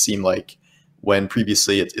making it seem like, when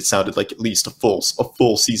previously it sounded like at least a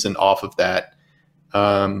full season off of that.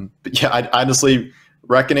 But yeah, honestly,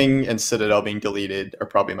 Reckoning and Citadel being deleted are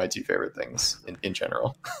probably my two favorite things in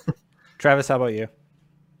general. Travis, how about you?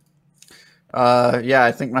 Yeah,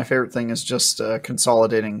 I think my favorite thing is just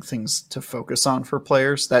consolidating things to focus on for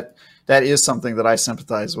players. That is something that I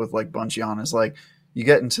sympathize with, like Bungie on, is like, you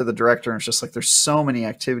get into the director and it's just like there's so many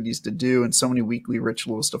activities to do and so many weekly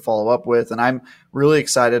rituals to follow up with. And I'm really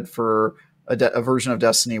excited for a version of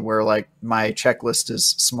Destiny where like my checklist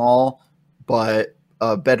is small but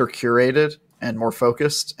better curated and more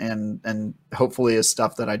focused, and hopefully is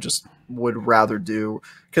stuff that I just would rather do.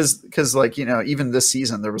 Because like, even this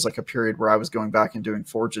season there was like a period where I was going back and doing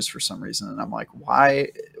forges for some reason, and I'm like,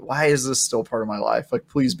 why is this still part of my life? Like,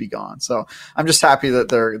 please be gone. So I'm just happy that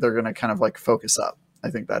they're going to kind of like focus up.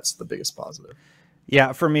 I think that's the biggest positive.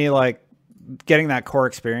 Yeah, for me, like getting that core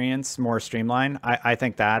experience more streamlined, I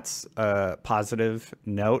think that's a positive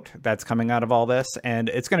note that's coming out of all this. And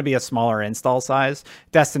it's going to be a smaller install size.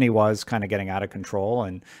 Destiny was kind of getting out of control,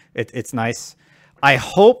 and it's nice. I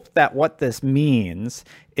hope that what this means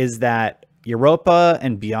is that Europa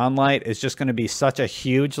and Beyond Light is just going to be such a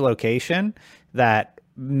huge location that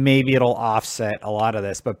maybe it'll offset a lot of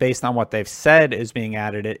this, but based on what they've said is being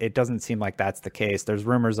added, it doesn't seem like that's the case. There's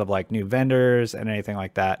rumors of like new vendors and anything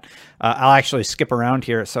like that. I'll actually skip around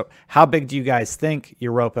here. So how big do you guys think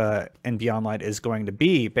Europa and Beyond Light is going to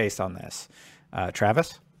be based on this?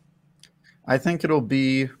 Travis? I think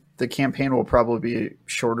the campaign will probably be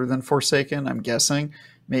shorter than Forsaken, I'm guessing.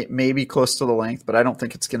 Maybe close to the length, but I don't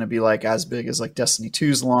think it's going to be like as big as like Destiny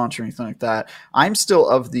 2's launch or anything like that. I'm still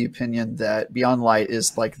of the opinion that Beyond Light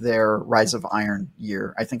is like their Rise of Iron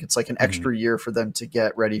year. I think it's like an extra year for them to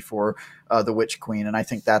get ready for the Witch Queen, and I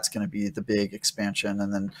think that's going to be the big expansion.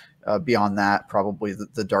 And then beyond that, probably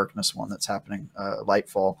the Darkness one that's happening,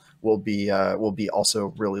 Lightfall, will be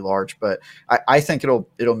also really large. But I think it'll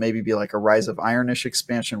maybe be like a Rise of Iron-ish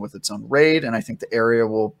expansion with its own raid, and I think the area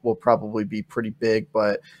will probably be pretty big.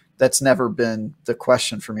 But that's never been the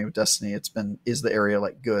question for me with Destiny. It's been, is the area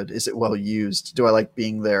like good? Is it well used? Do I like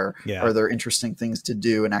being there? Yeah. Are there interesting things to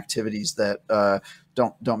do and activities that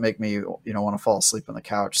don't make me want to fall asleep on the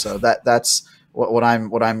couch? So that's what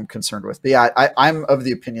I'm concerned with. But yeah, I'm of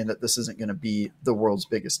the opinion that this isn't going to be the world's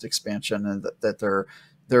biggest expansion, and that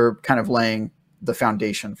they're kind of laying the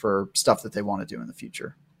foundation for stuff that they want to do in the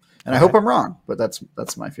future. And I hope I'm wrong, but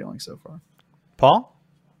that's my feeling so far. Paul?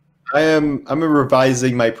 I'm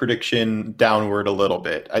revising my prediction downward a little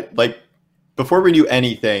bit. Before we knew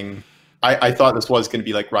anything, I thought this was going to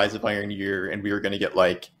be like Rise of Iron year, and we were going to get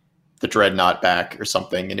like the Dreadnought back or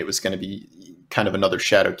something, and it was going to be kind of another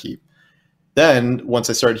Shadowkeep. Then once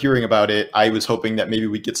I started hearing about it, I was hoping that maybe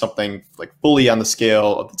we'd get something like fully on the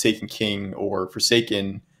scale of the Taken King or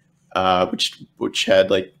Forsaken, which had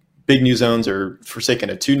like big new zones, or Forsaken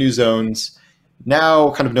had 2 new zones. Now,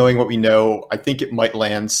 kind of knowing what we know, I think it might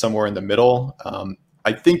land somewhere in the middle.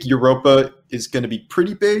 I think Europa is going to be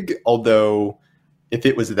pretty big, although if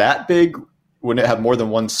it was that big, wouldn't it have more than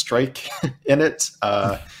one strike in it?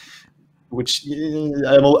 Which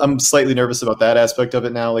I'm slightly nervous about that aspect of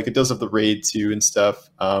it now. Like, it does have the raid too and stuff.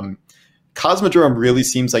 Cosmodrome really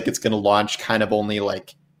seems like it's going to launch kind of only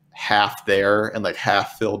like half there and like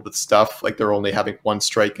half filled with stuff. Like, they're only having 1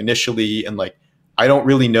 strike initially, and like I don't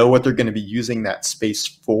really know what they're going to be using that space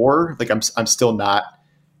for. Like, I'm still not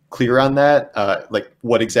clear on that. Like,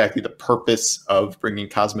 what exactly the purpose of bringing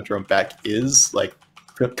Cosmodrome back is. Like,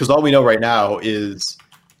 because all we know right now is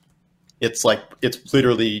it's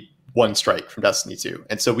literally 1 strike from Destiny 2.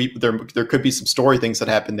 And so there could be some story things that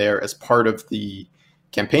happen there as part of the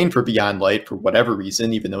campaign for Beyond Light for whatever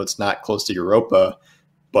reason, even though it's not close to Europa.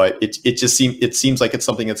 But it seems like it's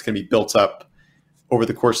something that's going to be built up over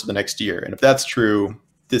the course of the next year. And if that's true,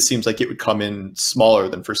 this seems like it would come in smaller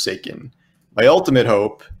than Forsaken. My ultimate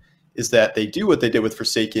hope is that they do what they did with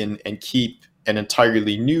Forsaken and keep an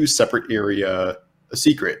entirely new separate area a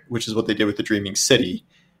secret, which is what they did with the Dreaming City.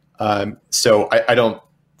 So I don't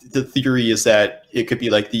the theory is that it could be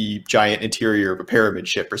like the giant interior of a pyramid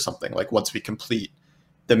ship or something. Like once we complete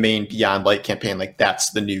the main Beyond Light campaign, like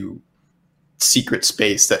that's the new secret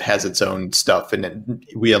space that has its own stuff, and then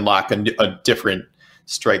we unlock a different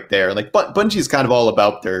strike there. Like Bungie's kind of all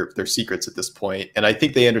about their secrets at this point, and I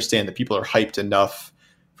think they understand that people are hyped enough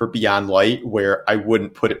for Beyond Light where I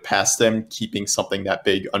wouldn't put it past them keeping something that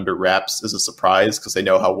big under wraps as a surprise, because they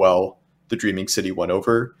know how well the Dreaming City went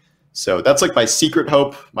over. So that's like my secret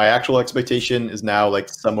hope. My actual expectation is now like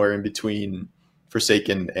somewhere in between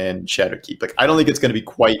Forsaken and Shadowkeep. Like I don't think it's going to be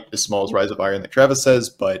quite as small as Rise of Iron like Travis says,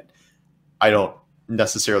 but I don't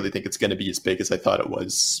necessarily think it's going to be as big as I thought it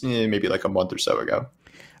was maybe like a month or so ago.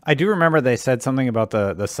 I do remember they said something about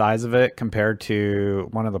the size of it compared to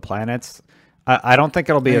one of the planets. I don't think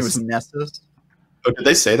it'll be as Nessus. Oh, did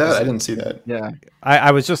they say that? I didn't see that. Yeah.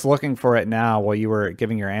 I was just looking for it now while you were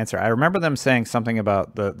giving your answer. I remember them saying something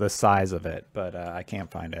about the size of it, but I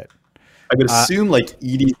can't find it. I would assume like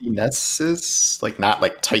EDZ Nessus, like not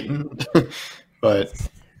like Titan, but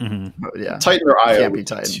yeah, Titan or Io can't be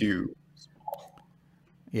Titan. Too.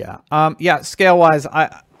 Yeah. Scale wise,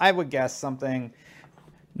 I would guess something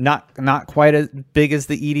not quite as big as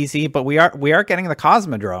the EDZ, but we are getting the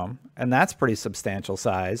Cosmodrome, and that's pretty substantial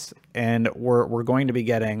size, and we're going to be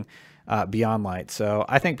getting Beyond Light. So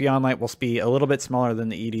I think Beyond Light will be a little bit smaller than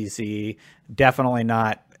the EDZ. Definitely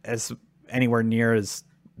not as anywhere near as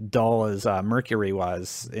dull as Mercury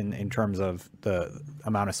was in terms of the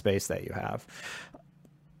amount of space that you have.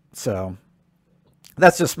 So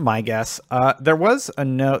that's just my guess. There was a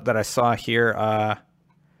note that I saw here.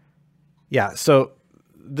 So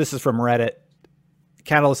this is from Reddit.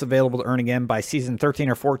 Catalyst available to earn again by season 13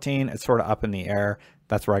 or 14. It's sort of up in the air.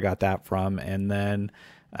 That's where I got that from. And then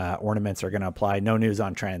ornaments are going to apply. No news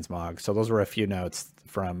on transmog. So those were a few notes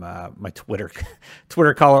from my Twitter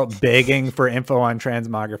call out begging for info on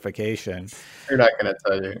transmogrification. They're not going to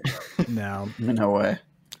tell you. No way.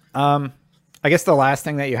 I guess the last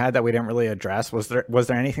thing that you had that we didn't really address was there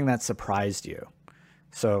anything that surprised you?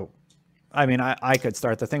 So, I mean, I could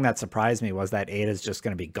start. The thing that surprised me was that Ada is just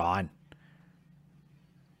going to be gone.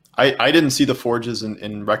 I didn't see the forges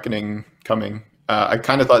in Reckoning coming. I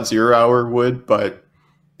kind of thought 0 Hour would, but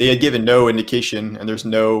they had given no indication, and there's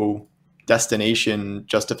no destination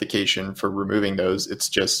justification for removing those. It's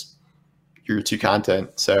just your 2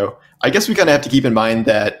 content. So I guess we kind of have to keep in mind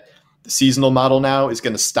that the seasonal model now is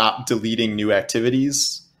going to stop deleting new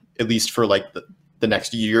activities, at least for like the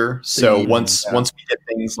next year. So once we get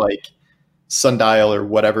things like Sundial or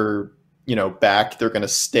whatever, back, they're going to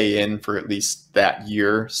stay in for at least that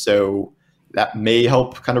year. So that may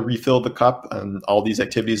help kind of refill the cup on all these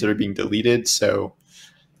activities that are being deleted. So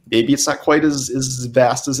maybe it's not quite as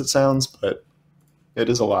vast as it sounds, but it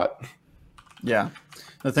is a lot. Yeah.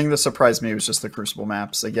 The thing that surprised me was just the Crucible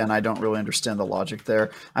maps. Again, I don't really understand the logic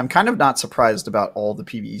there. I'm kind of not surprised about all the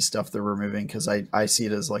PvE stuff they're removing, because I see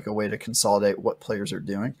it as like a way to consolidate what players are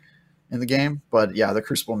doing in the game. But yeah, the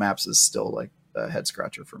Crucible maps is still like a head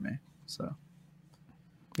scratcher for me. So,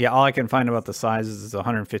 yeah, all I can find about the sizes is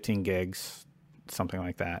 115 gigs, something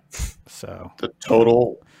like that. So the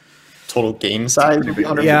total game size would be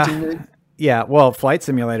 115 gigs? Yeah. Well, Flight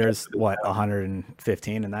Simulator is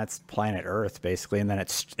 115, and that's planet Earth basically, and then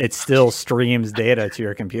it still streams data to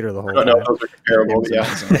your computer the whole time. No, those are comparable.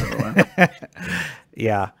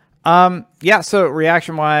 Yeah. So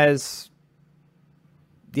reaction wise,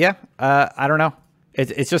 I don't know.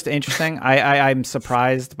 It's just interesting. I'm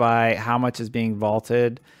surprised by how much is being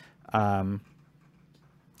vaulted. I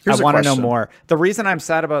want to know more. The reason I'm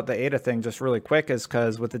sad about the Ada thing, just really quick, is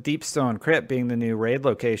because with the Deepstone Crypt being the new raid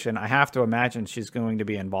location, I have to imagine she's going to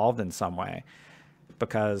be involved in some way,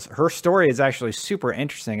 because her story is actually super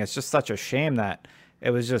interesting. It's just such a shame that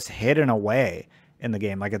it was just hidden away in the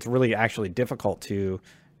game. Like, it's really actually difficult to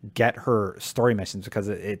get her story missions because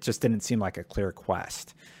it just didn't seem like a clear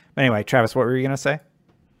quest. Anyway, Travis, what were you going to say?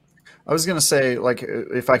 I was going to say, like,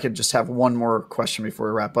 if I could just have one more question before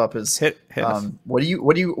we wrap up, is hit us. What do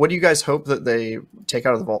you guys hope that they take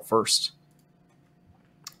out of the vault first?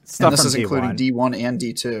 Stuff and this from is D1. including D1 and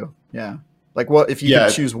D2. Yeah. Like, what if you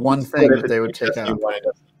could choose one thing that they would take out?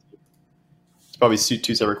 It's probably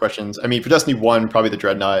 2 separate questions. I mean, for Destiny 1, probably the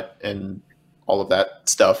Dreadnought and all of that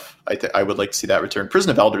stuff. I would like to see that return.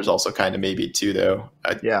 Prison of Elders also kind of maybe too, though.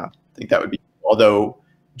 I think that would be, although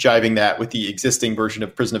jiving that with the existing version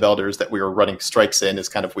of Prison of Elders that we were running strikes in is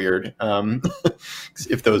kind of weird.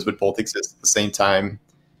 If those would both exist at the same time.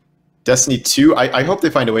 Destiny 2, I hope they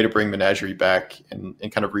find a way to bring Menagerie back and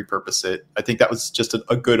kind of repurpose it. I think that was just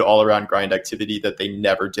a good all-around grind activity that they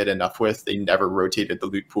never did enough with. They never rotated the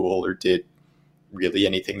loot pool or did really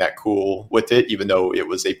anything that cool with it, even though it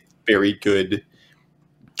was a very good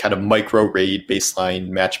kind of micro raid baseline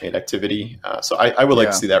match-made activity. So I would like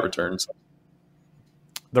to see that return. So.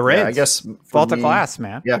 The raids, I guess, Vault of Glass,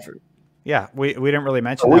 man. Yeah, we didn't really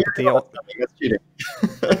mention that, but that's cheating.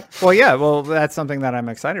 Well, yeah, well, that's something that I'm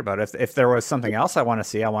excited about. If there was something else I want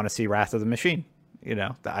to see Wrath of the Machine. You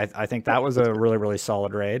know, I think that was a really, really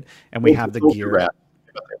solid raid, and we have the gear. Wrath.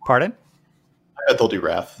 Pardon? I bet they'll do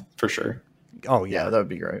Wrath for sure. Oh yeah, that would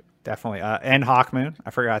be great. Definitely. And Hawkmoon.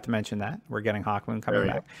 I forgot to mention that. We're getting Hawkmoon coming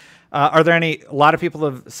back. Are there a lot of people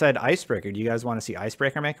have said Icebreaker. Do you guys want to see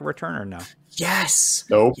Icebreaker make a return or no? Yes.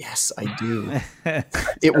 Nope. Yes, I do.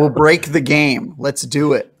 It will break the game. Let's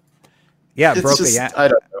do it. Yeah, it broke the I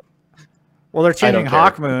don't know. Well, they're changing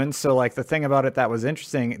Hawkmoon, so like the thing about it that was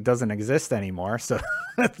interesting, it doesn't exist anymore. So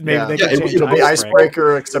maybe they can change it'll be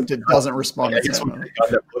Icebreaker, except it doesn't respond to ammo.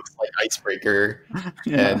 That looks like Icebreaker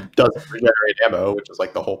and doesn't regenerate ammo, which is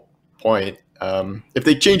like the whole point. If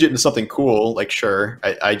they change it into something cool, like sure,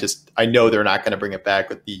 I know they're not going to bring it back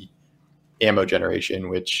with the ammo generation,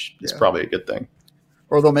 which is probably a good thing.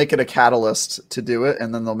 Or they'll make it a catalyst to do it,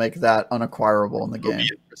 and then they'll make that unacquirable in the game.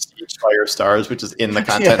 Prestige Fire Stars, which is in the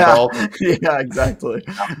content vault. Yeah, exactly.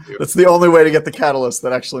 That's the only way to get the catalyst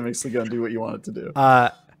that actually makes the gun do what you want it to do.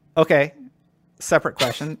 Okay, separate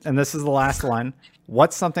question, and this is the last one.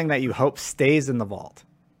 What's something that you hope stays in the vault?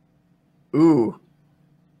 Ooh.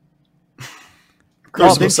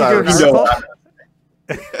 Didn't you do an article?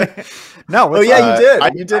 No. You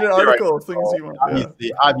did. You did an article of things you want.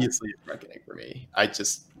 Obviously, it's Reckoning for me. I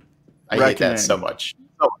hate that so much.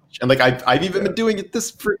 And like I've even been doing it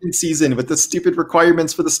this freaking season with the stupid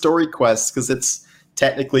requirements for the story quests because it's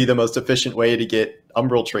technically the most efficient way to get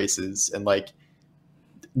Umbral traces. And like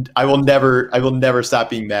I will never stop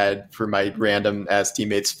being mad for my random ass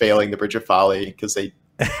teammates failing the Bridge of Folly because they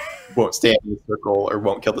won't stand in the circle or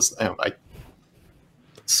won't kill this.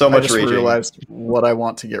 So much raging. I just realized what I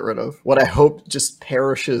want to get rid of. What I hope just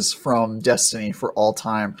perishes from Destiny for all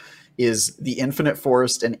time is the Infinite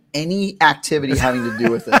Forest and any activity having to do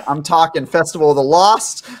with it. I'm talking Festival of the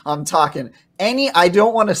Lost. I'm talking I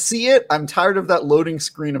don't want to see it. I'm tired of that loading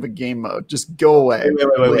screen of a game mode. Just go away.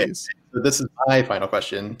 Wait. So this is my final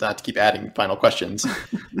question, not to keep adding final questions.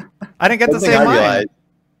 I didn't get the same mine.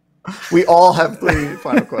 We all have 3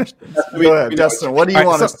 final questions. Go ahead, Dustin. What do you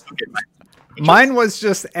want us to do? Mine was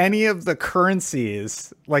just any of the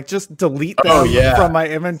currencies, like just delete them from my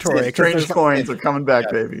inventory. Strange coins are coming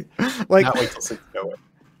back, baby. Like, not wait till 6 go.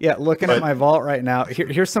 Yeah, looking at my vault right now,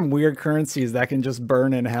 here's some weird currencies that can just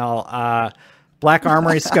burn in hell. Black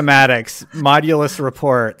Armory schematics, Modulus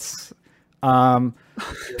reports,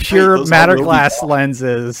 pure matter glass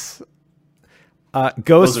lenses,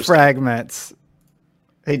 ghost fragments.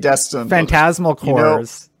 Hey, Destin. Phantasmal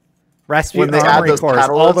cores, Rasputin Armory cores,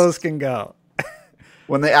 all those can go.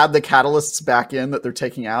 When they add the catalysts back in that they're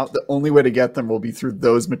taking out, the only way to get them will be through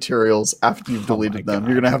those materials after you've deleted them.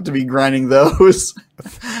 You're going to have to be grinding those,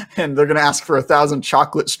 and they're going to ask for 1,000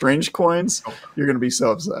 chocolate strange coins. You're going to be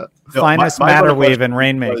so upset. Finest Matterweave and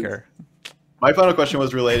Rainmaker. My final question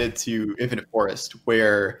was related to Infinite Forest,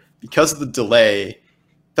 where because of the delay,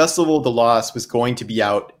 Festival of the Lost was going to be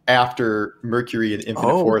out after Mercury and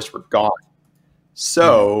Infinite Forest were gone.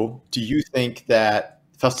 So do you think that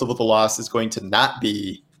Festival of the Lost is going to not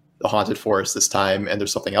be the Haunted Forest this time and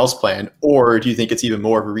there's something else planned? Or do you think it's even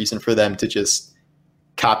more of a reason for them to just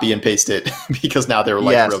copy and paste it because now they're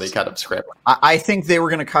really kind of scrambling? I think they were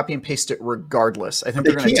going to copy and paste it regardless. I think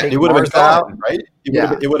they're going to take it would have been out, right?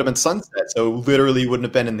 It would have been sunset, so literally wouldn't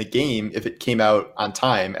have been in the game if it came out on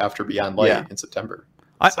time after Beyond Light in September.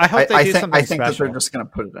 I hope they do something I think special. that they're just going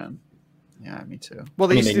to put it in. Yeah, me too. Well,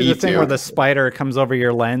 they used to do the thing where the spider comes over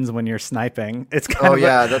your lens when you're sniping. It's kind of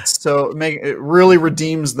that's so it really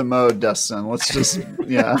redeems the mode, Dustin. Let's just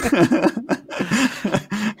You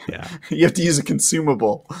have to use a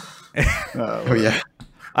consumable.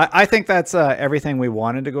 I think that's everything we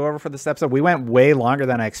wanted to go over for this episode. We went way longer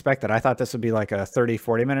than I expected. I thought this would be like a 30,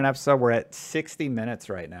 40-minute episode. We're at 60 minutes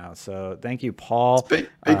right now. So thank you, Paul. It's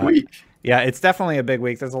big week. Yeah, it's definitely a big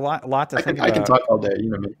week. There's a lot to think about. I can talk all day. You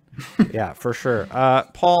know me. Yeah, for sure.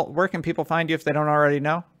 Paul, where can people find you if they don't already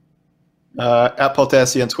know? At Paul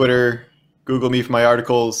Tassi on Twitter. Google me for my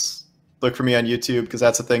articles. Look for me on YouTube because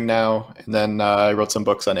that's a thing now. And then I wrote some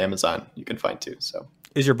books on Amazon. You can find too. So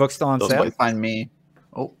is your book still on sale? Find me.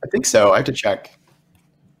 Oh, I think so. I have to check.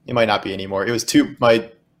 It might not be anymore. It was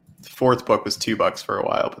my 4th book was $2 for a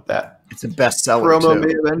while, but it's a bestseller. Promo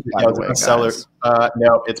may have ended. Yeah, it's a bestseller.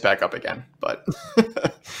 No, it's back up again, but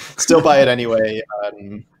still buy it anyway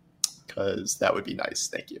because that would be nice.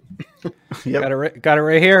 Thank you. Got it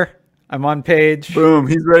right here. I'm on page. Boom.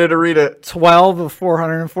 He's ready to read it. 12 of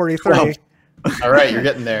 443. 12. All right, you're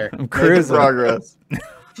getting there. I'm cruising. Progress.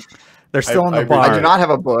 They're still in the bar. I do not have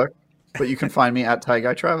a book, but you can find me at Ty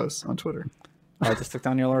Guy Travis on Twitter. I just took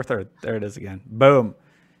down your lower third. There it is again. Boom.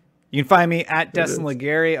 You can find me at Destin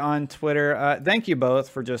Legary on Twitter. Thank you both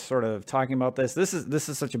for just sort of talking about this. This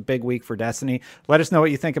is such a big week for Destiny. Let us know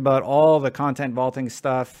what you think about all the content vaulting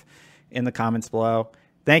stuff in the comments below.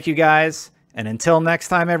 Thank you guys. And until next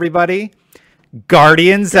time, everybody,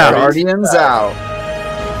 Guardians out. Guardians out.